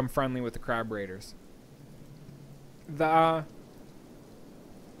until you become friendly with the Crab Raiders.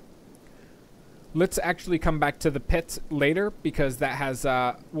 Let's actually come back to the pits later because that has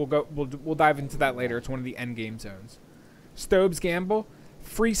we'll dive into that later. It's one of the end game zones. Stobe's Gamble,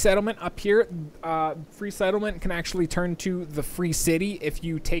 free settlement up here. Free settlement can actually turn to the free city if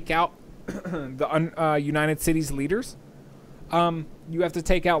you take out the United Cities leaders. You have to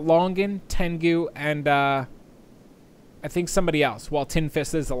take out Longan, Tengu, and I think somebody else while Tin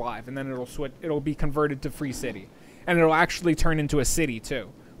Fist is alive, and then it'll switch. It'll be converted to free city, and it'll actually turn into a city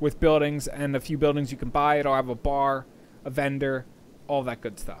too, with buildings and a few buildings you can buy. It'll have a bar, a vendor, all that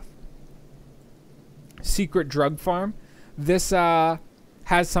good stuff. Secret drug farm. This has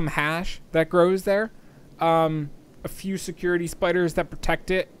some hash that grows there, a few security spiders that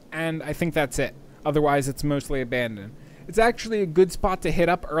protect it, and I think that's it. Otherwise, it's mostly abandoned. It's actually a good spot to hit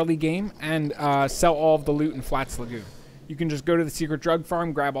up early game and sell all of the loot in Flats Lagoon. You can just go to the secret drug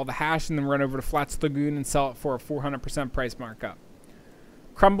farm, grab all the hash, and then run over to Flats Lagoon and sell it for a 400% price markup.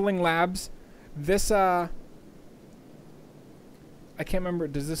 Crumbling Labs. This, I can't remember.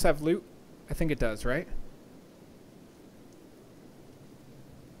 Does this have loot? I think it does, right?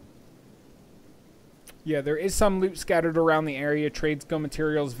 Yeah, there is some loot scattered around the area. Trade skill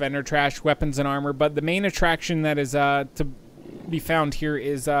materials, vendor trash, weapons, and armor. But the main attraction that is to be found here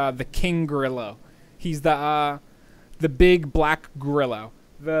is the King Gorillo. He's the big black gorillo.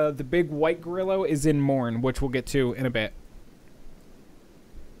 The big white gorillo is in Morn, which we'll get to in a bit.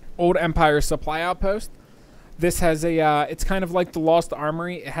 Old Empire Supply Outpost. This has a, it's kind of like the Lost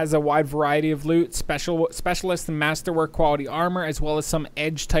Armory. It has a wide variety of loot, specialist and masterwork quality armor, as well as some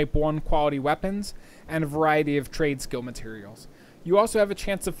Edge Type 1 quality weapons, and a variety of trade skill materials. You also have a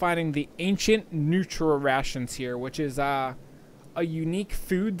chance of finding the Ancient Nutra Rations here, which is a unique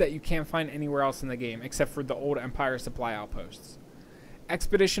food that you can't find anywhere else in the game, except for the Old Empire Supply Outposts.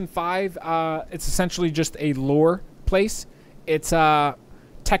 Expedition 5, it's essentially just a lore place. It's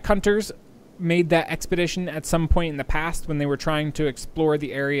tech hunters made that expedition at some point in the past when they were trying to explore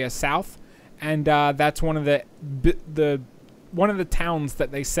the area south, and that's one of the towns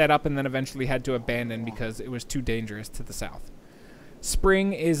that they set up and then eventually had to abandon because it was too dangerous to the south.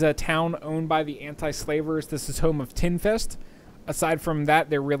 Spring is a town owned by the anti-slavers. This is home of Tin Fist. Aside from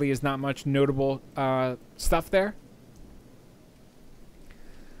that, there really is not much notable stuff there.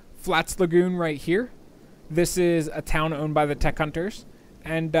 Flats Lagoon right here. This is a town owned by the tech hunters,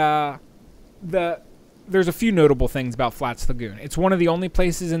 and there's a few notable things about Flats Lagoon. It's one of the only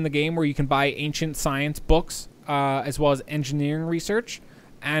places in the game where you can buy ancient science books, as well as engineering research.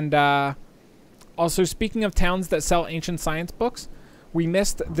 And also, speaking of towns that sell ancient science books, we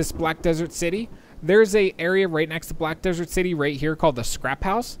missed this Black Desert City. There's a area right next to Black Desert City right here called the Scrap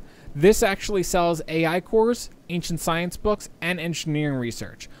House. This actually sells AI cores, ancient science books, and engineering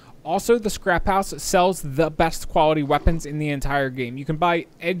research. Also, the Scrap House sells the best quality weapons in the entire game. You can buy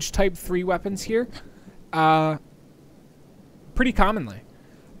Edge Type 3 weapons here pretty commonly.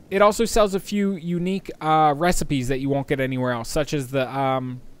 It also sells a few unique recipes that you won't get anywhere else, such as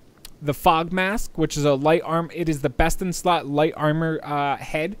the Fog Mask, which is a light arm. It is the best in slot light armor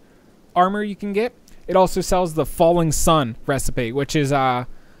head armor you can get. It also sells the Falling Sun recipe, which is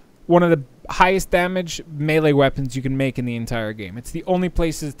one of the highest damage melee weapons you can make in the entire game. It's the only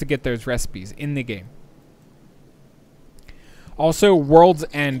places to get those recipes in the game. Also, World's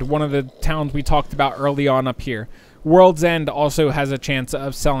End, one of the towns we talked about early on up here. World's End also has a chance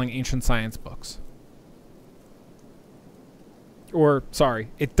of selling ancient science books. Or,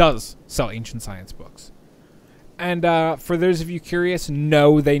 sorry, it does sell ancient science books. And for those of you curious,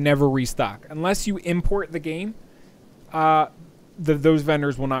 no, they never restock. Unless you import the game, those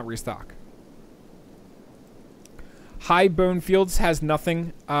vendors will not restock. High Bone Fields has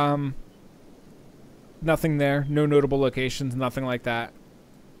nothing. Nothing there. No notable locations. Nothing like that.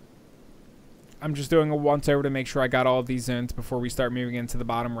 I'm just doing a once over to make sure I got all of these zones before we start moving into the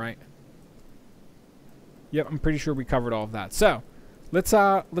bottom right. Yep, I'm pretty sure we covered all of that. So let's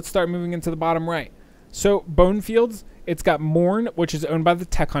start moving into the bottom right. So Bone Fields, it's got Morn, which is owned by the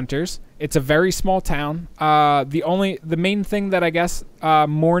Tech Hunters. It's a very small town. The main thing that I guess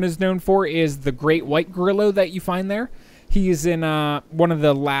Morn is known for is the Great White Gorillo that you find there. He is in one of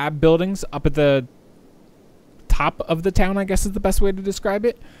the lab buildings up at the top of the town, I guess is the best way to describe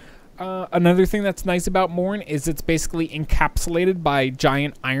it. Another thing that's nice about Morn is it's basically encapsulated by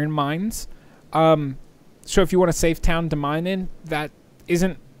giant iron mines. So if you want a safe town to mine in, that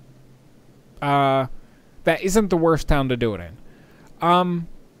isn't the worst town to do it in.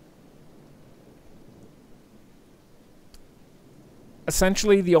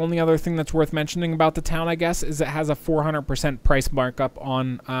 Essentially, the only other thing that's worth mentioning about the town, I guess, is it has a 400% price markup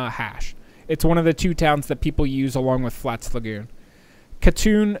on hash. It's one of the 2 towns that people use along with Flats Lagoon.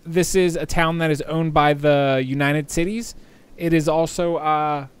 Katoon, this is a town that is owned by the United Cities. It is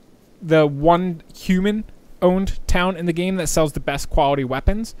also the one human-owned town in the game that sells the best quality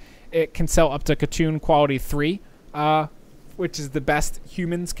weapons. It can sell up to Katoon quality 3, which is the best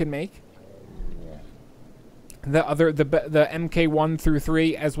humans can make. The MK1 through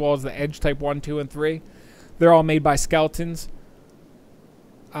 3, as well as the Edge Type 1, 2, and 3, they're all made by skeletons.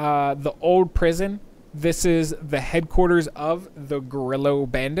 The old prison, this is the headquarters of the Guerrilla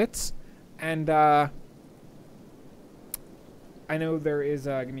Bandits. And I know there is,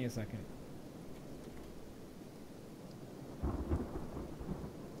 give me a second.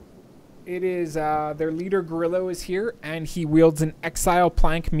 It is, their leader Guerrilla is here, and he wields an Exile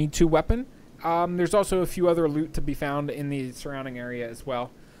Plank Me Too weapon. There's also a few other loot to be found in the surrounding area as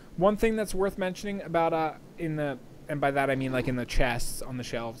well. One thing that's worth mentioning about, and by that I mean like in the chests on the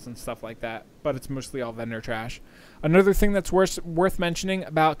shelves and stuff like that, but it's mostly all vendor trash. Another thing that's worth mentioning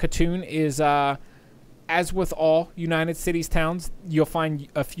about Katoon is, as with all United Cities towns, you'll find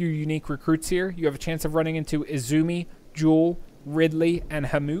a few unique recruits here. You have a chance of running into Izumi, Jewel, Ridley, and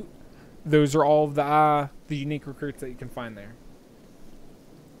Hamut. Those are all the unique recruits that you can find there.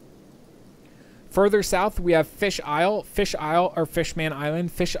 Further south, we have Fish Isle. Fish Isle, or Fishman Island.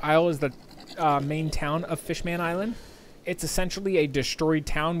 Fish Isle is the main town of Fishman Island. It's essentially a destroyed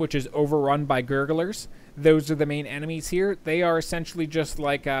town which is overrun by gurglers. Those are the main enemies here. They are essentially just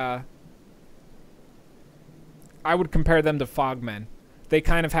like, I would compare them to Fogmen. They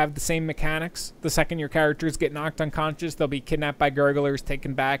kind of have the same mechanics. The second your characters get knocked unconscious, they'll be kidnapped by gurglers,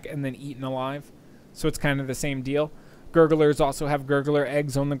 taken back, and then eaten alive. So it's kind of the same deal. Gurglers also have gurgler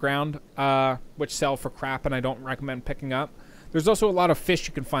eggs on the ground, which sell for crap, and I don't recommend picking up. There's also a lot of fish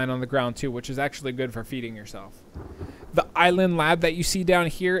you can find on the ground, too, which is actually good for feeding yourself. The island lab that you see down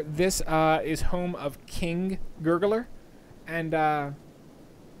here, this is home of King Gurgler, and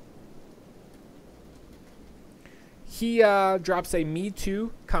he drops a Me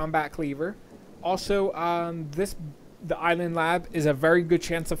Too combat cleaver. Also, the Island Lab is a very good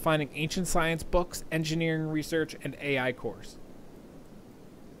chance of finding ancient science books, engineering research, and AI cores.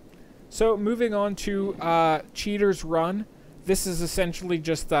 So moving on to Cheater's Run. This is essentially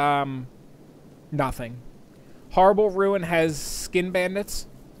just nothing. Horrible Ruin has skin bandits.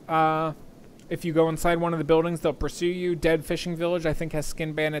 If you go inside one of the buildings, they'll pursue you. Dead Fishing Village, I think, has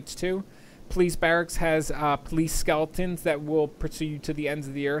skin bandits too. Police Barracks has police skeletons that will pursue you to the ends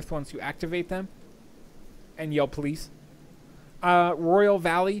of the earth once you activate them and yell police. Royal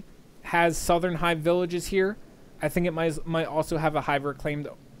Valley has Southern Hive villages here. I think it might also have a Hive Reclaimed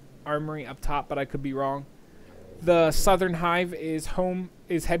armory up top, but I could be wrong. The Southern Hive is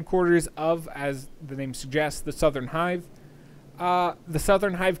headquarters of, as the name suggests, the Southern Hive. The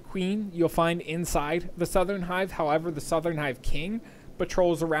Southern Hive Queen you'll find inside the Southern Hive. However, the Southern Hive King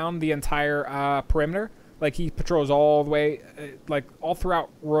patrols around the entire perimeter. Like, he patrols all the way, like all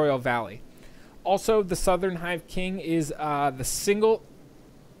throughout Royal Valley. Also, the Southern Hive King is the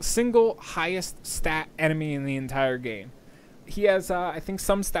single highest stat enemy in the entire game. He has, I think,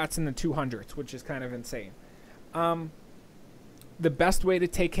 some stats in the 200s, which is kind of insane. The best way to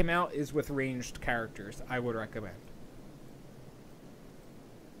take him out is with ranged characters, I would recommend.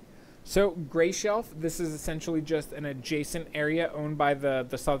 So, Grey Shelf, this is essentially just an adjacent area owned by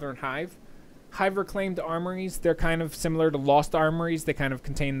the Southern Hive. Hive Reclaimed Armories, they're kind of similar to Lost Armories. They kind of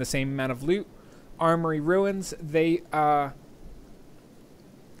contain the same amount of loot. Armory Ruins, they, let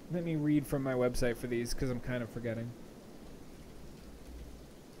me read from my website for these because I'm kind of forgetting.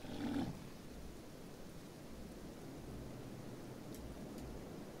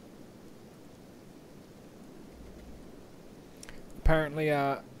 Apparently,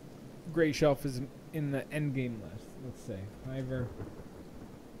 Grey Shelf is in the endgame list. Let's see. Hiver.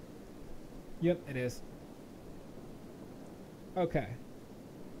 Yep, it is. Okay.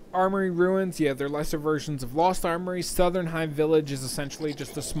 Armory Ruins, yeah, they're lesser versions of Lost Armory. Southern Hive Village is essentially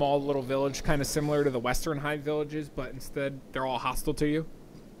just a small little village, kind of similar to the Western Hive villages, but instead they're all hostile to you.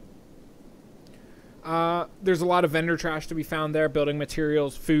 There's a lot of vendor trash to be found there. Building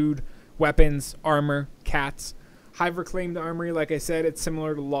materials, food, weapons, armor, cats. Hive Reclaimed Armory, like I said, it's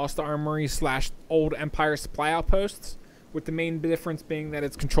similar to Lost Armory / Old Empire Supply Outposts, with the main difference being that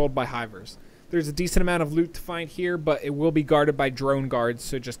it's controlled by Hivers. There's a decent amount of loot to find here, but it will be guarded by drone guards,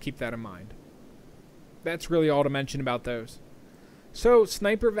 so just keep that in mind. That's really all to mention about those. So,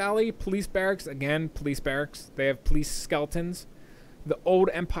 Sniper Valley, Police Barracks, again, Police Barracks. They have police skeletons. The Old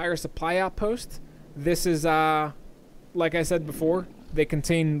Empire Supply Outpost. This is, like I said before, they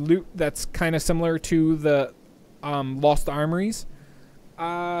contain loot that's kind of similar to the Lost Armories.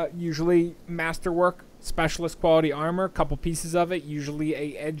 Usually masterwork, specialist quality armor, couple pieces of it, usually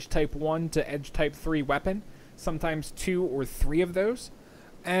a edge type 1 to edge type 3 weapon, sometimes 2 or 3 of those.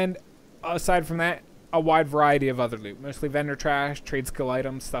 And aside from that, a wide variety of other loot, mostly vendor trash, trade skill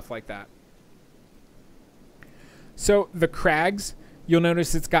items, stuff like that. So the Crags, you'll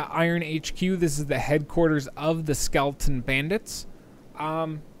notice it's got Iron HQ. This is the headquarters of the Skeleton Bandits.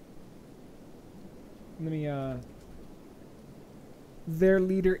 Their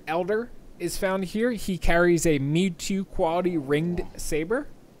leader, Elder, is found here. He carries a Mewtwo quality ringed saber.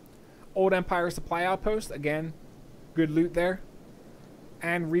 Old Empire supply outpost. Again, good loot there.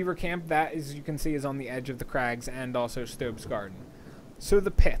 And Reaver Camp, that, as you can see, is on the edge of the Crags and also Stobe's Garden. So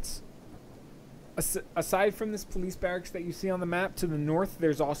the pits. Aside from this police barracks that you see on the map, to the north,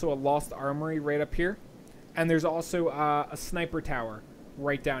 there's also a Lost Armory right up here. And there's also a sniper tower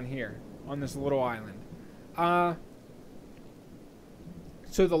right down here on this little island.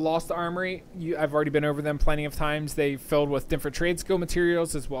 So the Lost Armory, I've already been over them plenty of times. They filled with different trade skill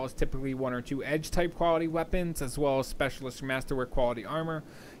materials, as well as typically 1 or 2 edge type quality weapons, as well as specialist or masterwork quality armor,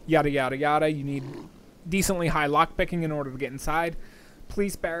 yada yada yada. You need decently high lockpicking in order to get inside.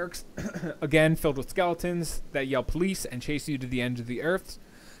 Police barracks, again, filled with skeletons that yell police and chase you to the end of the earth.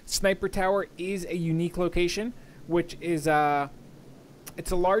 Sniper tower is a unique location, which is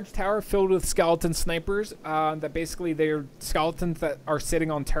it's a large tower filled with skeleton snipers that basically they're skeletons that are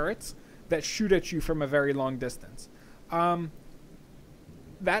sitting on turrets that shoot at you from a very long distance. That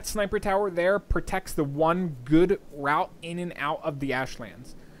sniper tower there protects the one good route in and out of the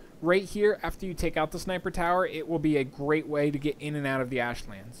Ashlands. Right here, after you take out the sniper tower, it will be a great way to get in and out of the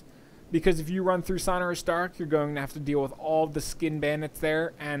Ashlands. Because if you run through Sonorous Dark, you're going to have to deal with all the skin bandits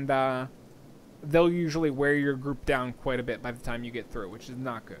there, and they'll usually wear your group down quite a bit by the time you get through, which is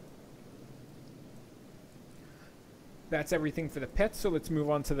not good. That's everything for the pits, so let's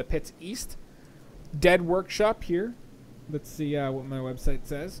move on to the pits east. Dead Workshop here. Let's see what my website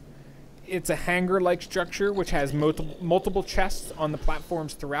says. It's a hangar-like structure which has multiple chests on the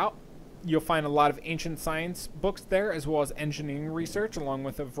platforms throughout. You'll find a lot of ancient science books there, as well as engineering research, along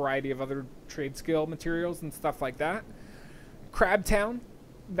with a variety of other trade skill materials and stuff like that. Crabtown,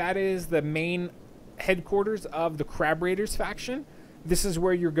 that is the main headquarters of the Crab Raiders faction. This is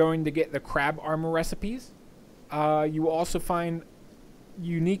where you're going to get the crab armor recipes. You will also find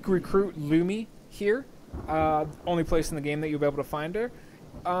unique recruit Lumi here. Only place in the game that you'll be able to find her.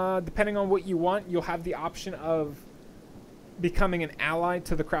 Depending on what you want, you'll have the option of becoming an ally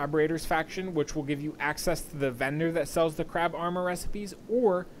to the Crab Raiders faction, which will give you access to the vendor that sells the crab armor recipes,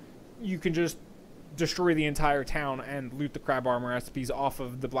 or you can just destroy the entire town and loot the crab armor recipes off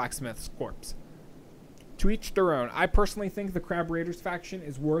of the blacksmith's corpse. To each their own. I personally think the Crab Raiders faction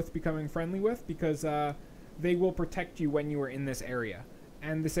is worth becoming friendly with because they will protect you when you are in this area.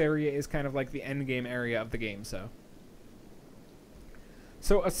 And this area is kind of like the end game area of the game, So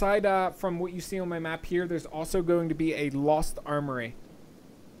aside from what you see on my map here, there's also going to be a Lost Armory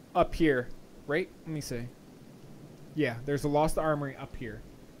up here, right? Let me see. Yeah, there's a Lost Armory up here.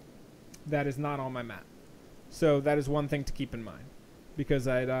 That is not on my map. So that is one thing to keep in mind. Because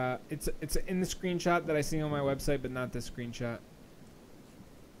it's in the screenshot that I see on my website, but not this screenshot.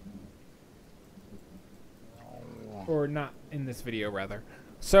 Or not in this video, rather.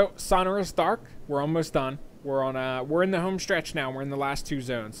 So, Sonorous Dark, we're almost done. We're in the home stretch now. We're in the last 2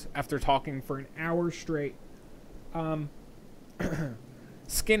 zones after talking for an hour straight.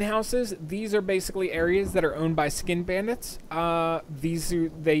 Skin houses. These are basically areas that are owned by skin bandits. These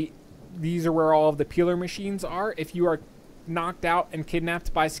are where all of the peeler machines are. If you are knocked out and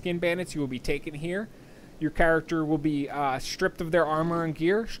kidnapped by skin bandits, you will be taken here. Your character will be stripped of their armor and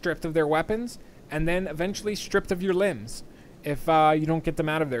gear, stripped of their weapons, and then eventually stripped of your limbs if you don't get them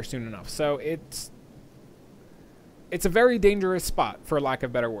out of there soon enough. So it's a very dangerous spot, for lack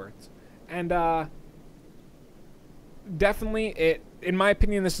of better words. And definitely, in my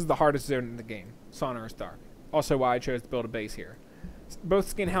opinion, this is the hardest zone in the game, Sonorous Dark. Also why I chose to build a base here. Both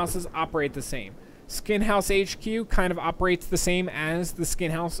skin houses operate the same. Skin House HQ kind of operates the same as the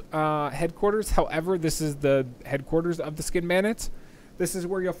Skin House headquarters. However, this is the headquarters of the Skin Bandits. This is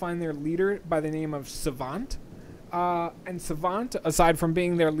where you'll find their leader by the name of Savant. And Savant, aside from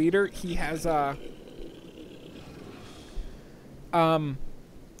being their leader, he has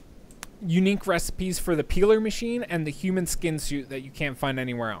unique recipes for the peeler machine and the human skin suit that you can't find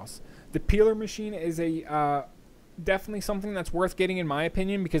anywhere else. The peeler machine is a definitely something that's worth getting, in my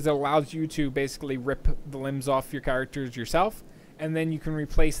opinion, because it allows you to basically rip the limbs off your characters yourself, and then you can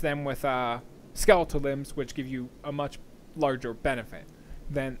replace them with skeletal limbs, which give you a much larger benefit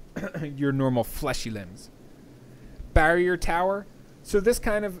than your normal fleshy limbs. Barrier Tower. So this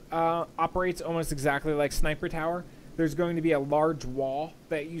kind of operates almost exactly like Sniper Tower. There's going to be a large wall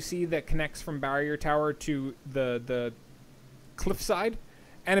that you see that connects from Barrier Tower to the cliffside,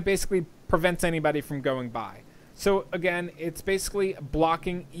 and it basically prevents anybody from going by. So again, it's basically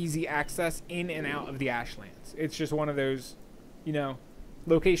blocking easy access in and out of the Ashlands. It's just one of those, you know,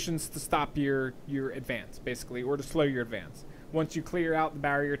 locations to stop your advance, basically, or to slow your advance. Once you clear out the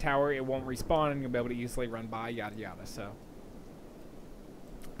Barrier Tower, it won't respawn, and you'll be able to easily run by, yada yada. So,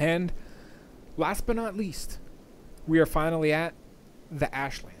 and last but not least, we are finally at the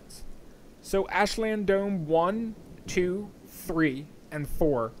Ashlands. So Ashland Dome 1, 2, 3, and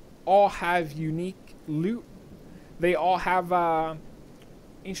 4 all have unique loot. They all have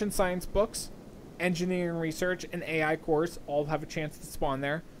ancient science books, engineering research, and AI cores all have a chance to spawn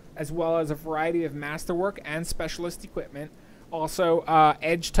there, as well as a variety of masterwork and specialist equipment. Also,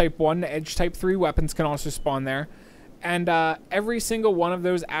 Edge Type 1 to Edge Type 3 weapons can also spawn there. And every single one of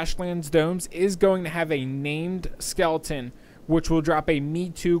those Ashlands domes is going to have a named skeleton, which will drop a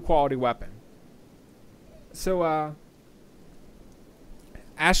Me Too quality weapon. So,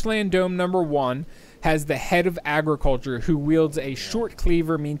 Ashland Dome number 1 has the head of agriculture, who wields a short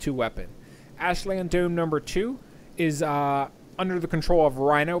cleaver Me Too weapon. Ashland Dome number 2 is under the control of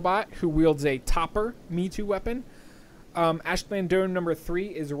Rhinobot, who wields a topper Me Too weapon. Ashland Dome number 3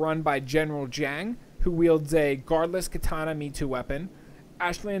 is run by General Jiang, who wields a guardless katana Me Too weapon.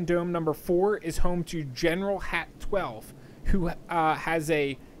 Ashland Dome number 4 is home to General Hat 12, who has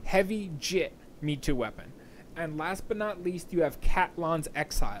a heavy JIT Me Too weapon. And last but not least, you have Catlan's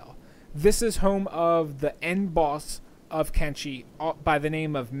Exile. This is home of the end boss of Kenshi by the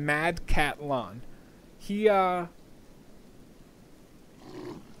name of Mad Catlan. He's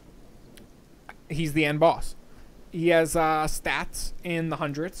the end boss. He has stats in the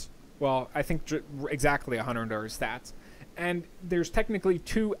hundreds. Well, I think exactly 100 are his stats. And there's technically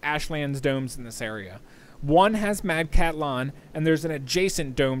 2 Ashlands domes in this area. One has Mad Catlan, and there's an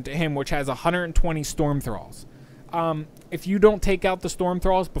adjacent dome to him which has 120 Storm Thralls. If you don't take out the Storm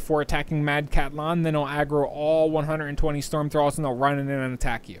Thralls before attacking Mad Catlan, then he'll aggro all 120 Storm Thralls and they'll run in and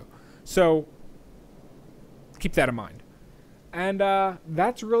attack you. So, keep that in mind. And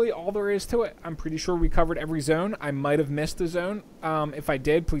that's really all there is to it. I'm pretty sure we covered every zone. I might have missed a zone. If I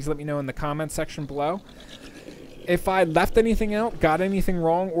did, please let me know in the comments section below. If I left anything out, got anything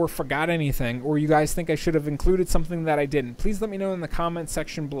wrong, or forgot anything, or you guys think I should have included something that I didn't, please let me know in the comments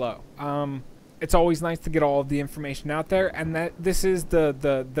section below. It's always nice to get all of the information out there, and that this is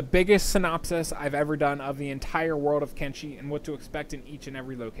the biggest synopsis I've ever done of the entire world of Kenshi and what to expect in each and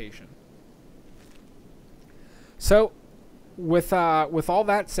every location. So, with all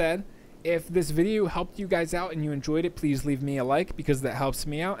that said, if this video helped you guys out and you enjoyed it, please leave me a like because that helps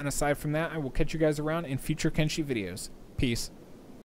me out. And aside from that, I will catch you guys around in future Kenshi videos. Peace.